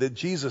Galilee that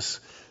Jesus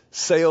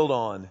sailed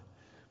on,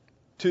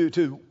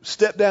 to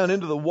step down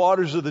into the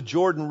waters of the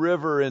Jordan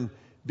River and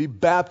be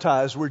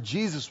baptized where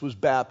Jesus was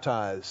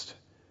baptized,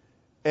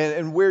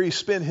 and where He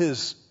spent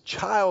His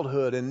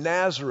childhood in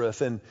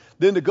Nazareth, and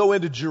then to go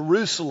into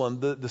Jerusalem,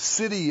 the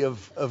city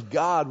of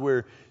God,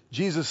 where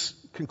Jesus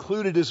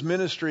concluded His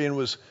ministry and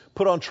was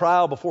put on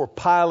trial before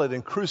Pilate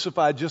and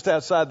crucified just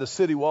outside the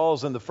city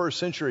walls in the first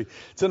century.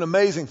 It's an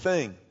amazing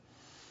thing.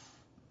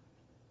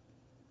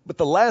 But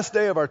the last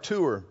day of our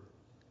tour,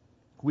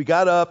 we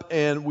got up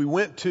and we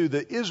went to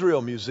the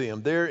Israel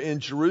Museum there in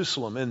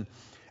Jerusalem. And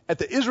at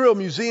the Israel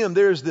Museum,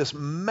 there's this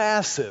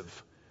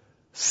massive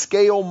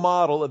scale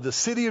model of the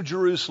city of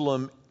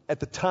Jerusalem at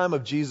the time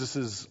of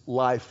Jesus'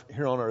 life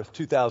here on earth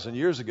 2,000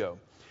 years ago.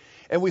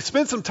 And we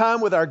spent some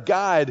time with our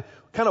guide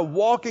kind of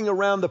walking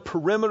around the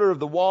perimeter of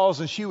the walls,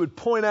 and she would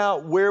point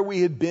out where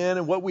we had been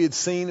and what we had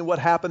seen and what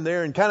happened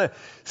there. And kind of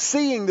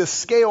seeing this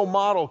scale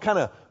model kind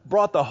of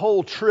brought the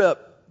whole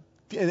trip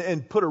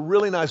and put a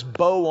really nice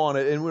bow on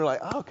it. And we were like,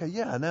 oh, okay,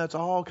 yeah, now it's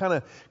all kind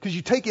of, because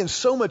you take in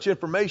so much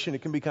information,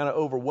 it can be kind of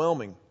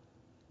overwhelming.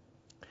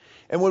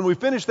 And when we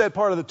finished that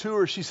part of the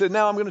tour, she said,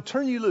 now I'm going to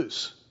turn you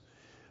loose.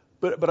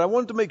 But I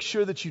wanted to make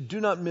sure that you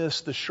do not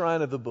miss the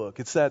Shrine of the Book.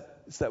 It's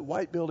that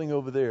white building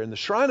over there. And the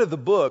Shrine of the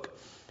Book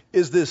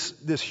is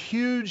this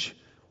huge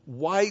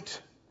white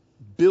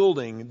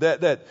building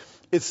that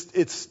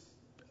its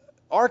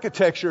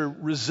architecture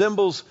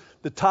resembles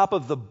the top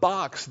of the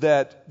box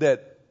that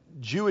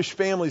Jewish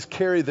families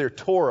carry their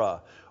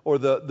Torah or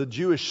the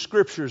Jewish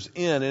scriptures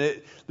in.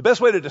 And the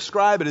best way to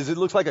describe it is it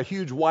looks like a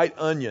huge white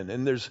onion.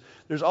 And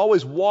there's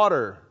always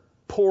water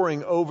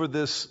pouring over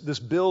this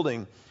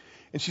building.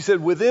 And she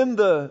said, within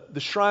the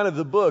Shrine of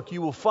the Book,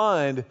 you will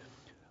find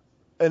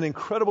an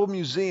incredible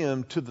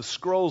museum to the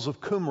scrolls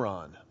of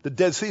Qumran, the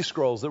Dead Sea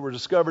Scrolls that were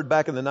discovered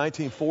back in the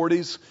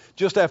 1940s,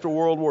 just after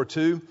World War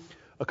II.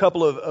 A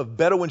couple of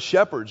Bedouin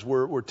shepherds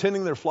were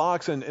tending their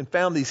flocks and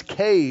found these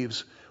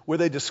caves where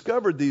they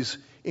discovered these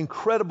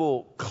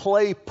incredible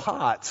clay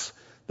pots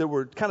that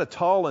were kind of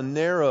tall and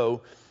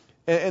narrow,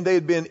 and they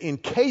had been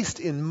encased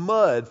in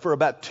mud for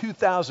about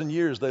 2,000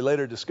 years, they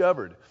later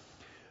discovered.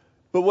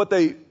 But what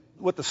the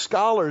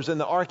scholars and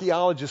the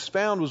archaeologists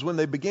found was when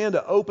they began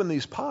to open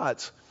these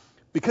pots,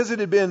 because it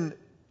had been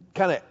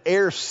kind of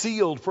air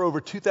sealed for over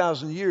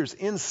 2,000 years,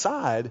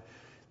 inside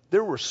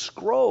there were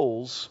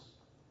scrolls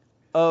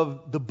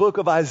of the book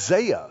of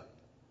Isaiah.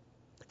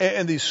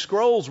 And these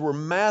scrolls were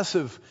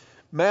massive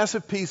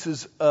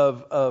pieces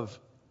of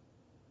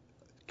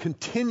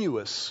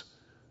continuous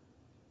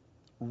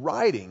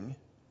writing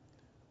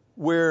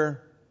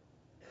where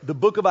the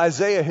book of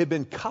Isaiah had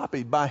been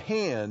copied by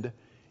hand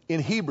in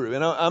Hebrew.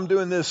 And I'm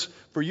doing this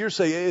for your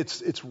sake.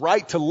 It's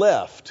right to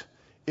left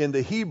in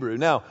the Hebrew.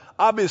 Now,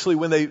 obviously,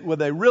 when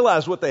they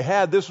realized what they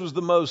had, this was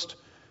the most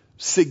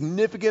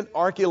significant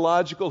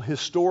archaeological,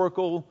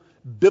 historical,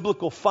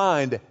 biblical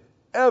find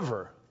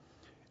ever.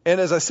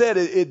 And as I said,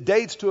 it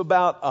dates to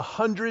about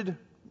 100,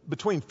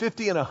 between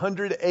 50 and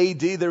 100 AD.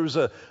 There was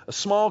a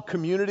small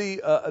community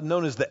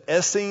known as the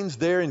Essenes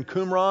there in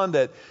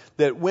Qumran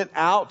that went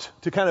out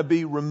to kind of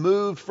be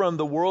removed from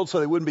the world so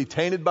they wouldn't be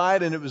tainted by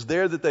it. And it was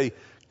there that they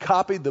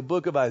copied the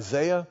book of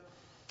Isaiah.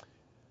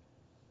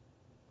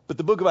 But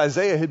the book of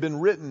Isaiah had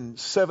been written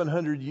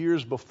 700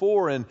 years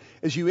before. And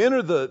as you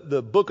enter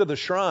the book of the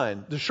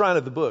Shrine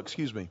of the Book,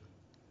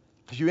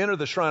 as you enter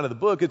the Shrine of the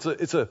Book, it's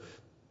a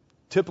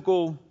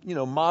typical,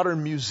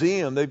 modern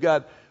museum. They've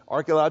got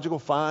archaeological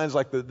finds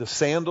like the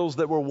sandals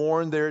that were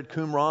worn there at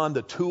Qumran,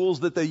 the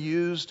tools that they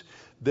used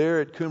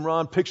there at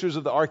Qumran, pictures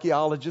of the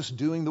archaeologists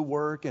doing the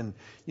work and,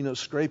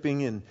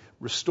 scraping and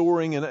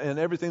restoring and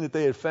everything that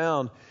they had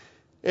found.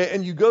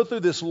 And you go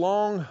through this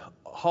long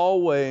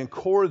hallway and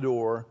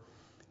corridor,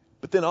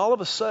 but then all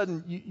of a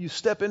sudden you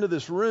step into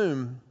this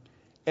room,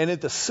 and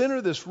at the center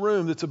of this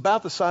room that's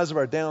about the size of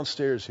our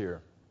downstairs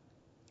here,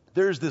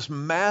 there's this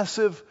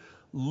massive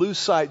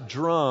lucite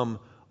drum.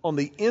 On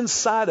the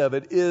inside of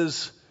it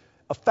is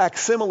a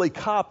facsimile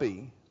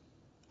copy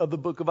of the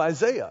book of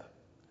Isaiah.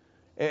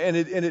 And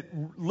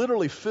it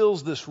literally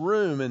fills this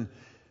room. And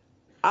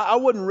I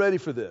wasn't ready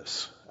for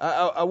this.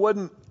 I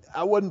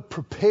wasn't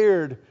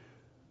prepared.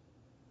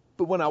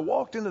 But when I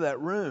walked into that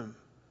room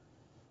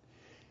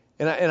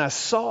and I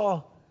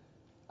saw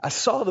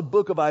the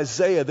book of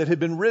Isaiah that had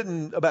been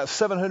written about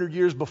 700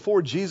 years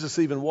before Jesus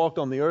even walked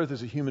on the earth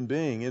as a human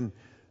being, and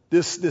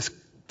this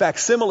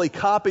facsimile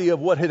copy of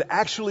what had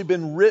actually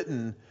been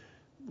written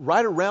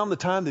right around the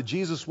time that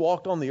Jesus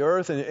walked on the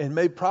earth, and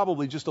maybe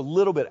probably just a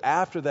little bit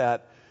after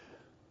that.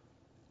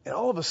 And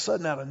all of a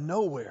sudden, out of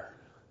nowhere,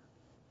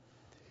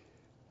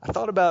 I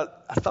thought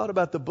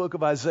about the book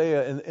of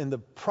Isaiah and the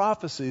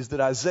prophecies that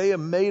Isaiah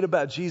made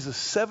about Jesus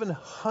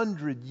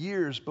 700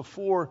 years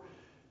before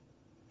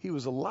he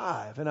was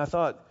alive. And I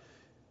thought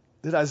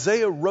that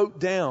Isaiah wrote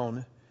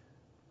down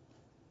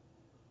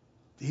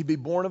he'd be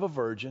born of a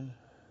virgin,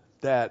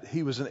 that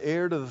he was an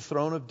heir to the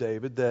throne of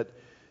David,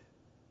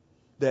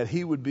 that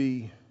he would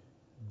be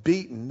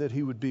beaten, that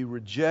he would be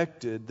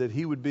rejected, that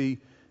he would be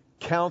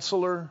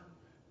Counselor,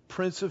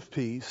 Prince of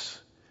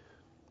Peace,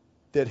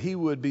 that he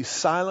would be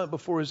silent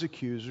before his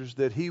accusers,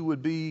 that he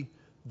would be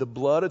the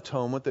blood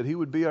atonement, that he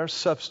would be our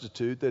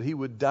substitute, that he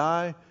would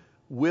die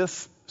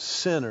with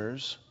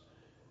sinners,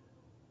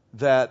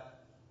 that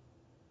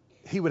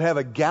he would have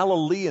a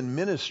Galilean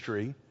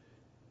ministry,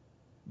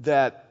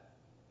 that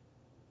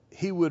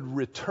he would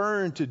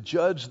return to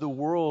judge the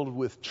world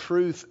with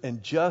truth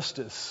and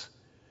justice.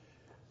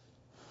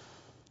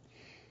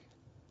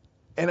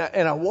 And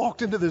I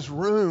walked into this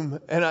room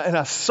and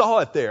I saw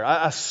it there.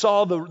 I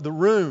saw the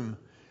room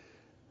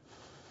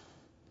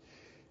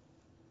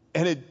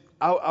And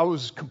I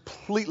was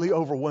completely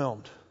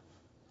overwhelmed.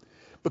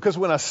 Because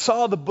when I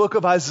saw the book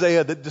of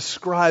Isaiah that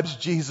describes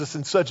Jesus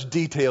in such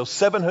detail,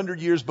 700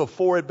 years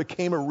before it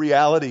became a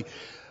reality,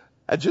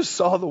 I just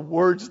saw the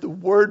words, the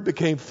Word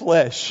became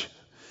flesh.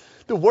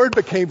 The Word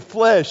became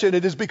flesh, and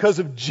it is because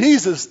of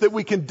Jesus that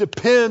we can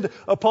depend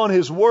upon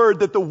His Word,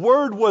 that the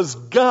Word was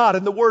God,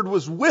 and the Word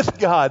was with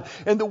God,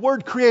 and the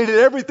Word created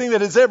everything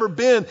that has ever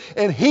been,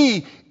 and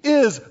He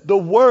is the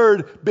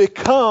Word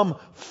become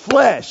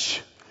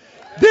flesh.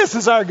 This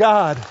is our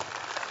God.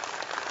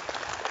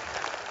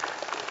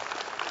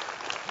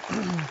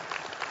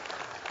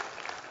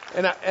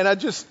 And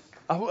it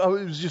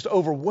was just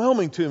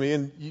overwhelming to me,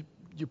 and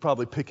you're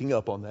probably picking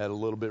up on that a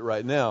little bit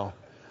right now.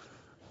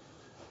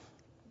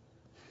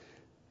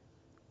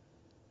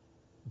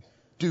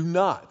 Do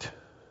not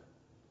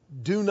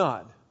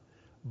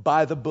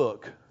buy the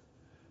book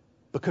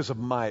because of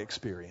my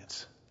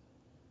experience.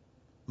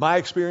 My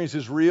experience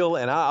is real,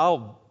 and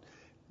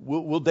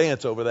we'll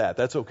dance over that.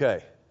 That's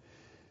okay.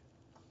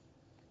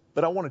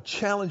 But I want to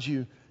challenge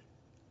you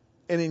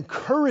and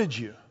encourage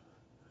you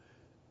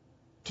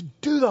to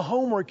do the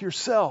homework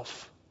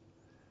yourself.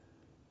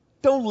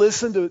 Don't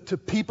listen to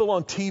people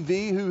on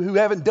TV who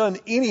haven't done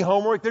any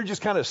homework. They're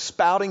just kind of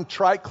spouting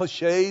trite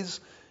cliches.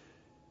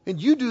 And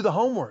you do the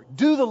homework.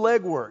 Do the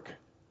legwork.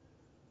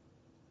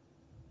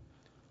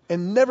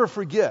 And never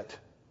forget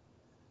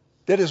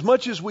that as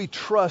much as we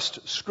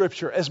trust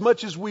Scripture, as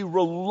much as we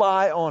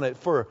rely on it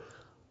for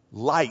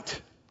light,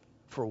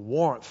 for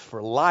warmth,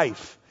 for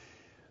life,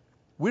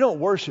 we don't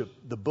worship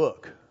the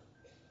book.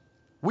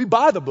 We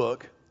buy the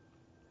book,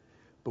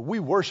 but we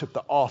worship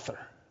the author.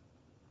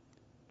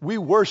 We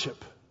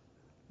worship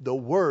the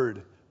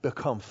Word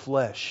become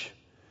flesh.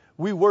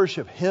 We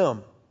worship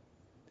Him.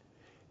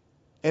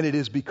 And it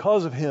is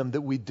because of Him that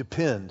we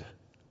depend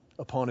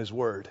upon His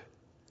Word.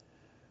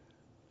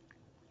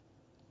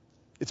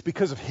 It's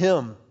because of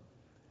Him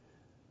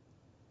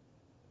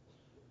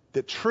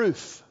that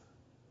truth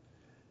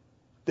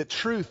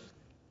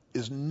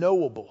is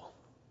knowable.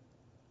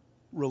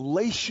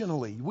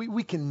 Relationally,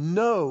 we can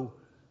know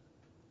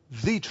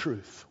the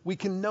truth. We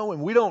can know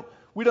Him. We don't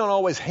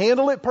always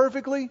handle it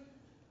perfectly.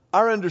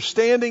 Our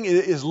understanding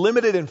is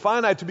limited and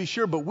finite, to be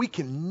sure, but we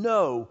can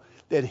know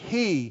that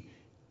He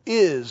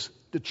is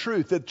the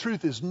truth, that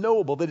truth is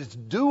knowable, that it's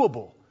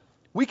doable.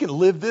 We can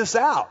live this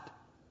out.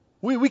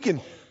 We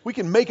can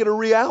make it a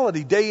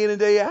reality day in and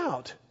day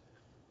out.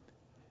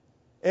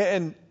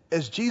 And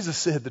as Jesus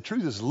said, the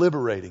truth is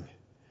liberating.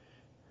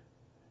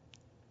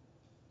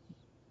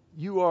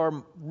 You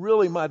are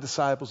really my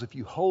disciples if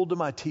you hold to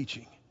my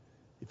teaching,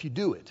 if you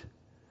do it.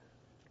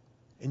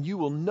 And you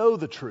will know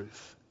the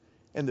truth,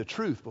 and the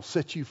truth will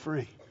set you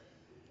free.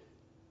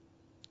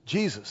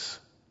 Jesus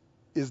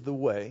is the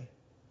way,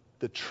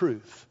 the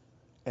truth,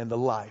 and the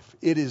life.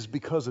 It is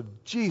because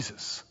of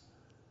Jesus.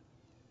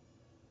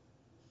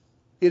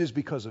 It is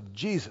because of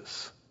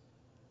Jesus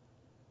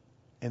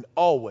and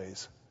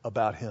always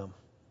about Him.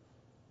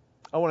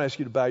 I want to ask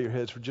you to bow your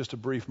heads for just a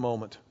brief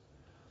moment.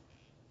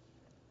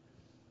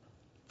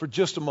 For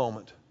just a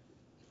moment.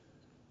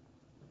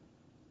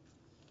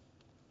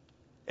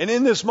 And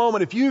in this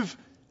moment, if you've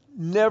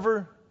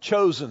never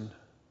chosen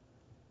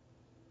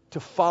to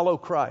follow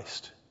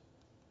Christ,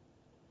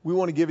 we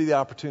want to give you the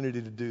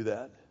opportunity to do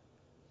that.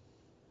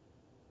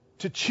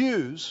 To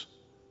choose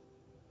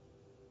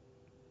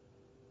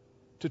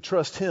to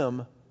trust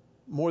Him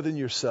more than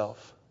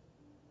yourself.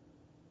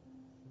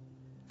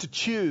 To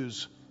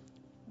choose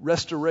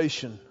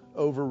restoration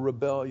over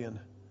rebellion.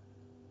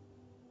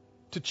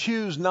 To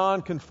choose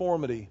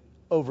nonconformity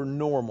over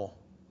normal.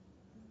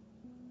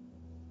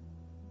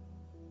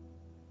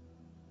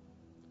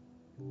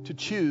 To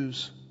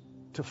choose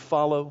to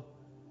follow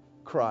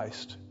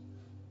Christ.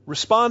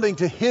 Responding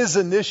to His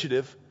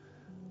initiative.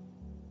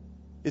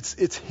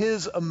 It's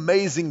His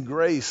amazing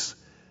grace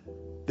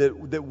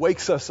that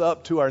wakes us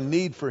up to our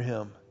need for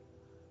Him.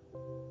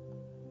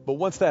 But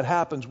once that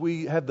happens,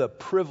 we have the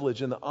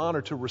privilege and the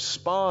honor to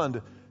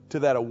respond to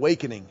that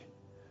awakening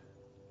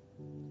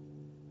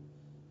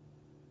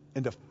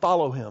and to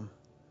follow Him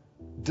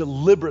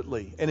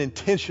deliberately and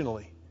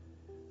intentionally.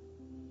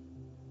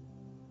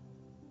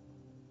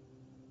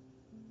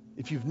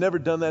 If you've never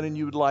done that and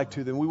you would like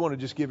to, then we want to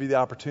just give you the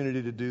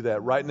opportunity to do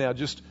that right now,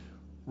 just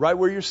right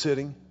where you're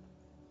sitting,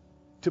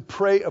 to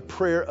pray a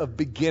prayer of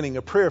beginning,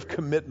 a prayer of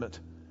commitment.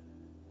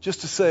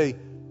 Just to say,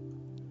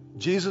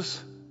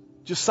 Jesus,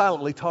 just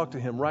silently talk to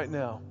Him right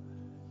now.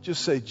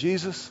 Just say,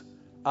 Jesus,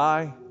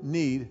 I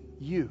need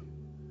You.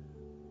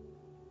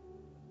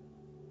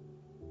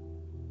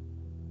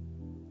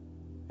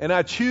 And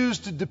I choose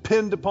to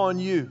depend upon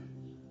You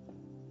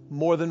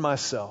more than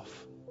myself.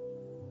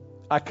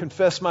 I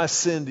confess my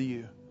sin to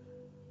You,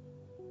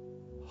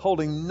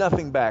 holding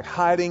nothing back,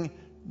 hiding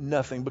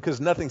nothing, because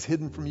nothing's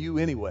hidden from You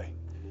anyway.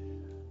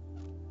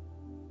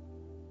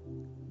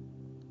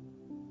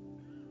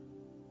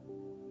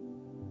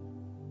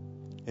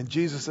 And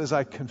Jesus, as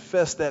I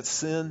confess that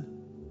sin,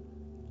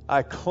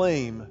 I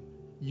claim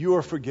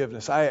Your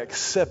forgiveness. I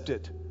accept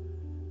it.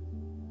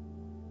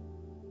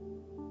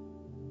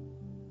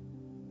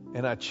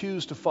 and I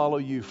choose to follow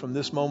you from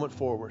this moment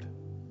forward.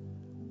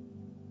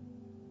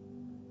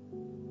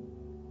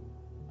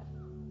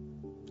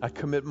 I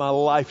commit my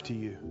life to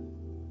you.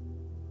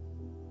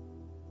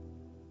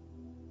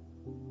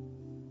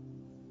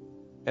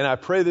 And I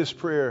pray this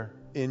prayer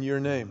in your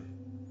name.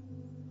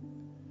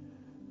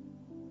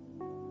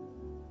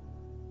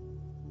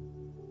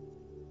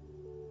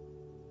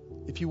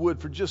 If you would,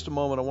 for just a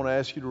moment, I want to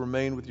ask you to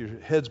remain with your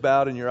heads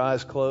bowed and your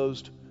eyes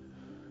closed.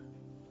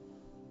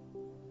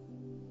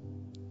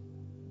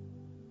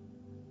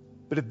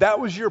 But if that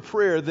was your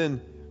prayer,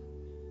 then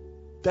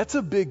that's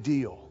a big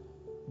deal.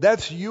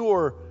 That's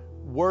your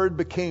Word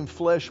became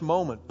flesh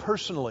moment,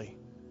 personally,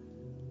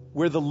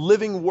 where the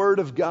living Word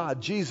of God,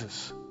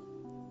 Jesus,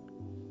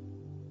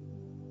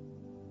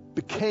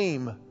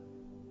 became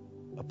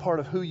a part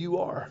of who you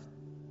are.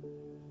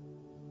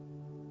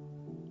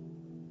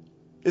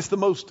 It's the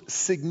most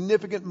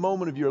significant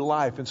moment of your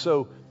life. And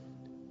so,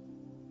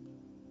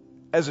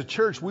 as a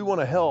church, we want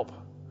to help.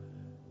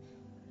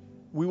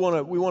 We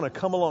want to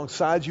come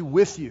alongside you,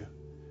 with you.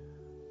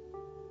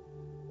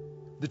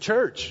 The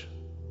church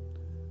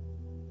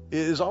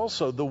is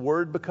also the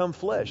Word become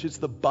flesh. It's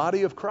the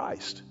body of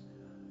Christ.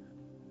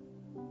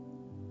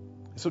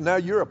 So now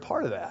you're a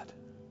part of that.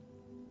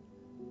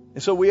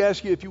 And so we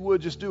ask you, if you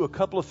would, just do a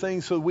couple of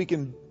things so we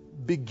can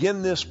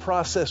begin this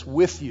process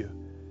with you.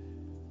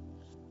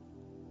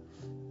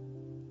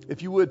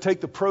 If you would,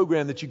 take the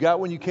program that you got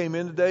when you came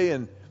in today,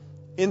 and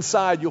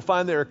inside you'll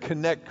find there a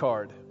Connect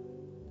card.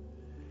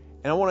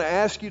 And I want to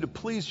ask you to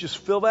please just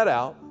fill that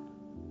out,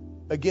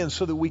 again,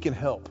 so that we can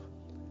help.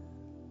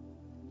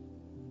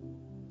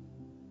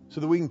 So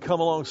that we can come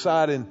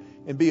alongside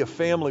and be a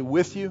family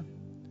with you.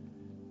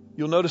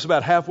 You'll notice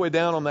about halfway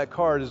down on that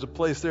card is a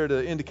place there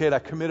to indicate I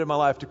committed my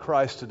life to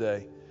Christ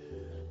today.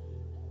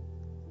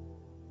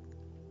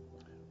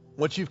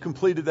 Once you've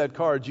completed that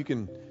card, you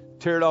can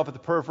tear it off at the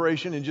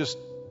perforation and just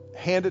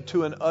hand it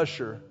to an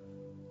usher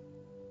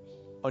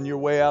on your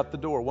way out the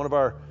door. One of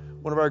our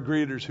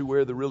greeters who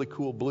wear the really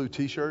cool blue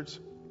t-shirts,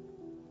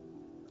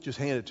 just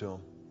hand it to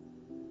them.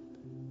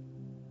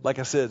 Like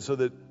I said, so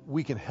that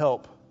we can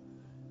help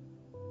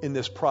in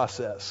this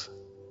process.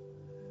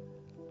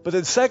 But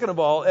then second of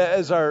all,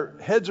 as our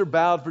heads are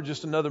bowed for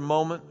just another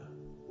moment,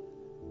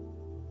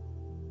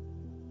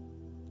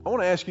 I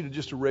want to ask you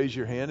to raise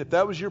your hand. If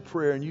that was your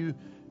prayer and you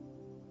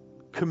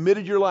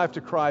committed your life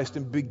to Christ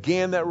and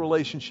began that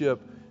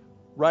relationship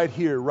right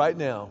here, right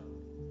now,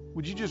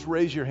 would you just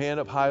raise your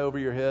hand up high over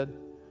your head?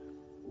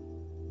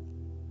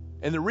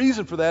 And the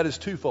reason for that is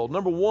twofold.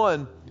 Number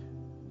one,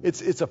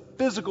 it's a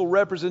physical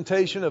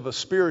representation of a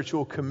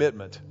spiritual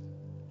commitment.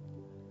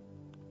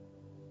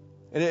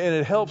 And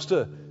it helps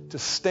to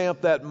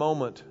stamp that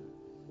moment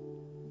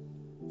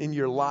in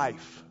your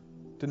life,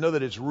 to know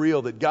that it's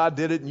real, that God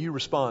did it and you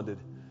responded.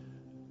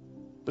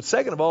 But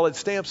second of all, it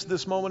stamps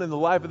this moment in the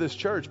life of this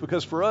church,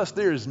 because for us,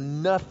 there is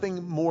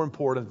nothing more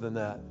important than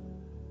that.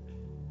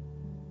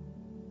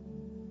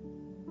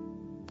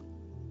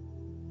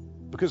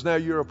 Because now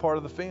you're a part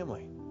of the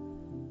family.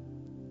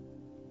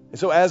 And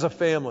so as a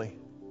family,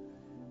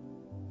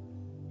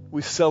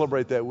 we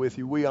celebrate that with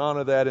you. We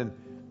honor that, and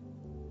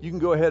you can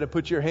go ahead and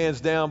put your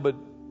hands down, but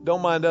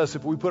don't mind us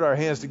if we put our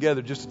hands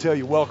together just to tell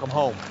you welcome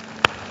home.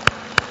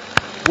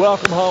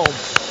 Welcome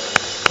home.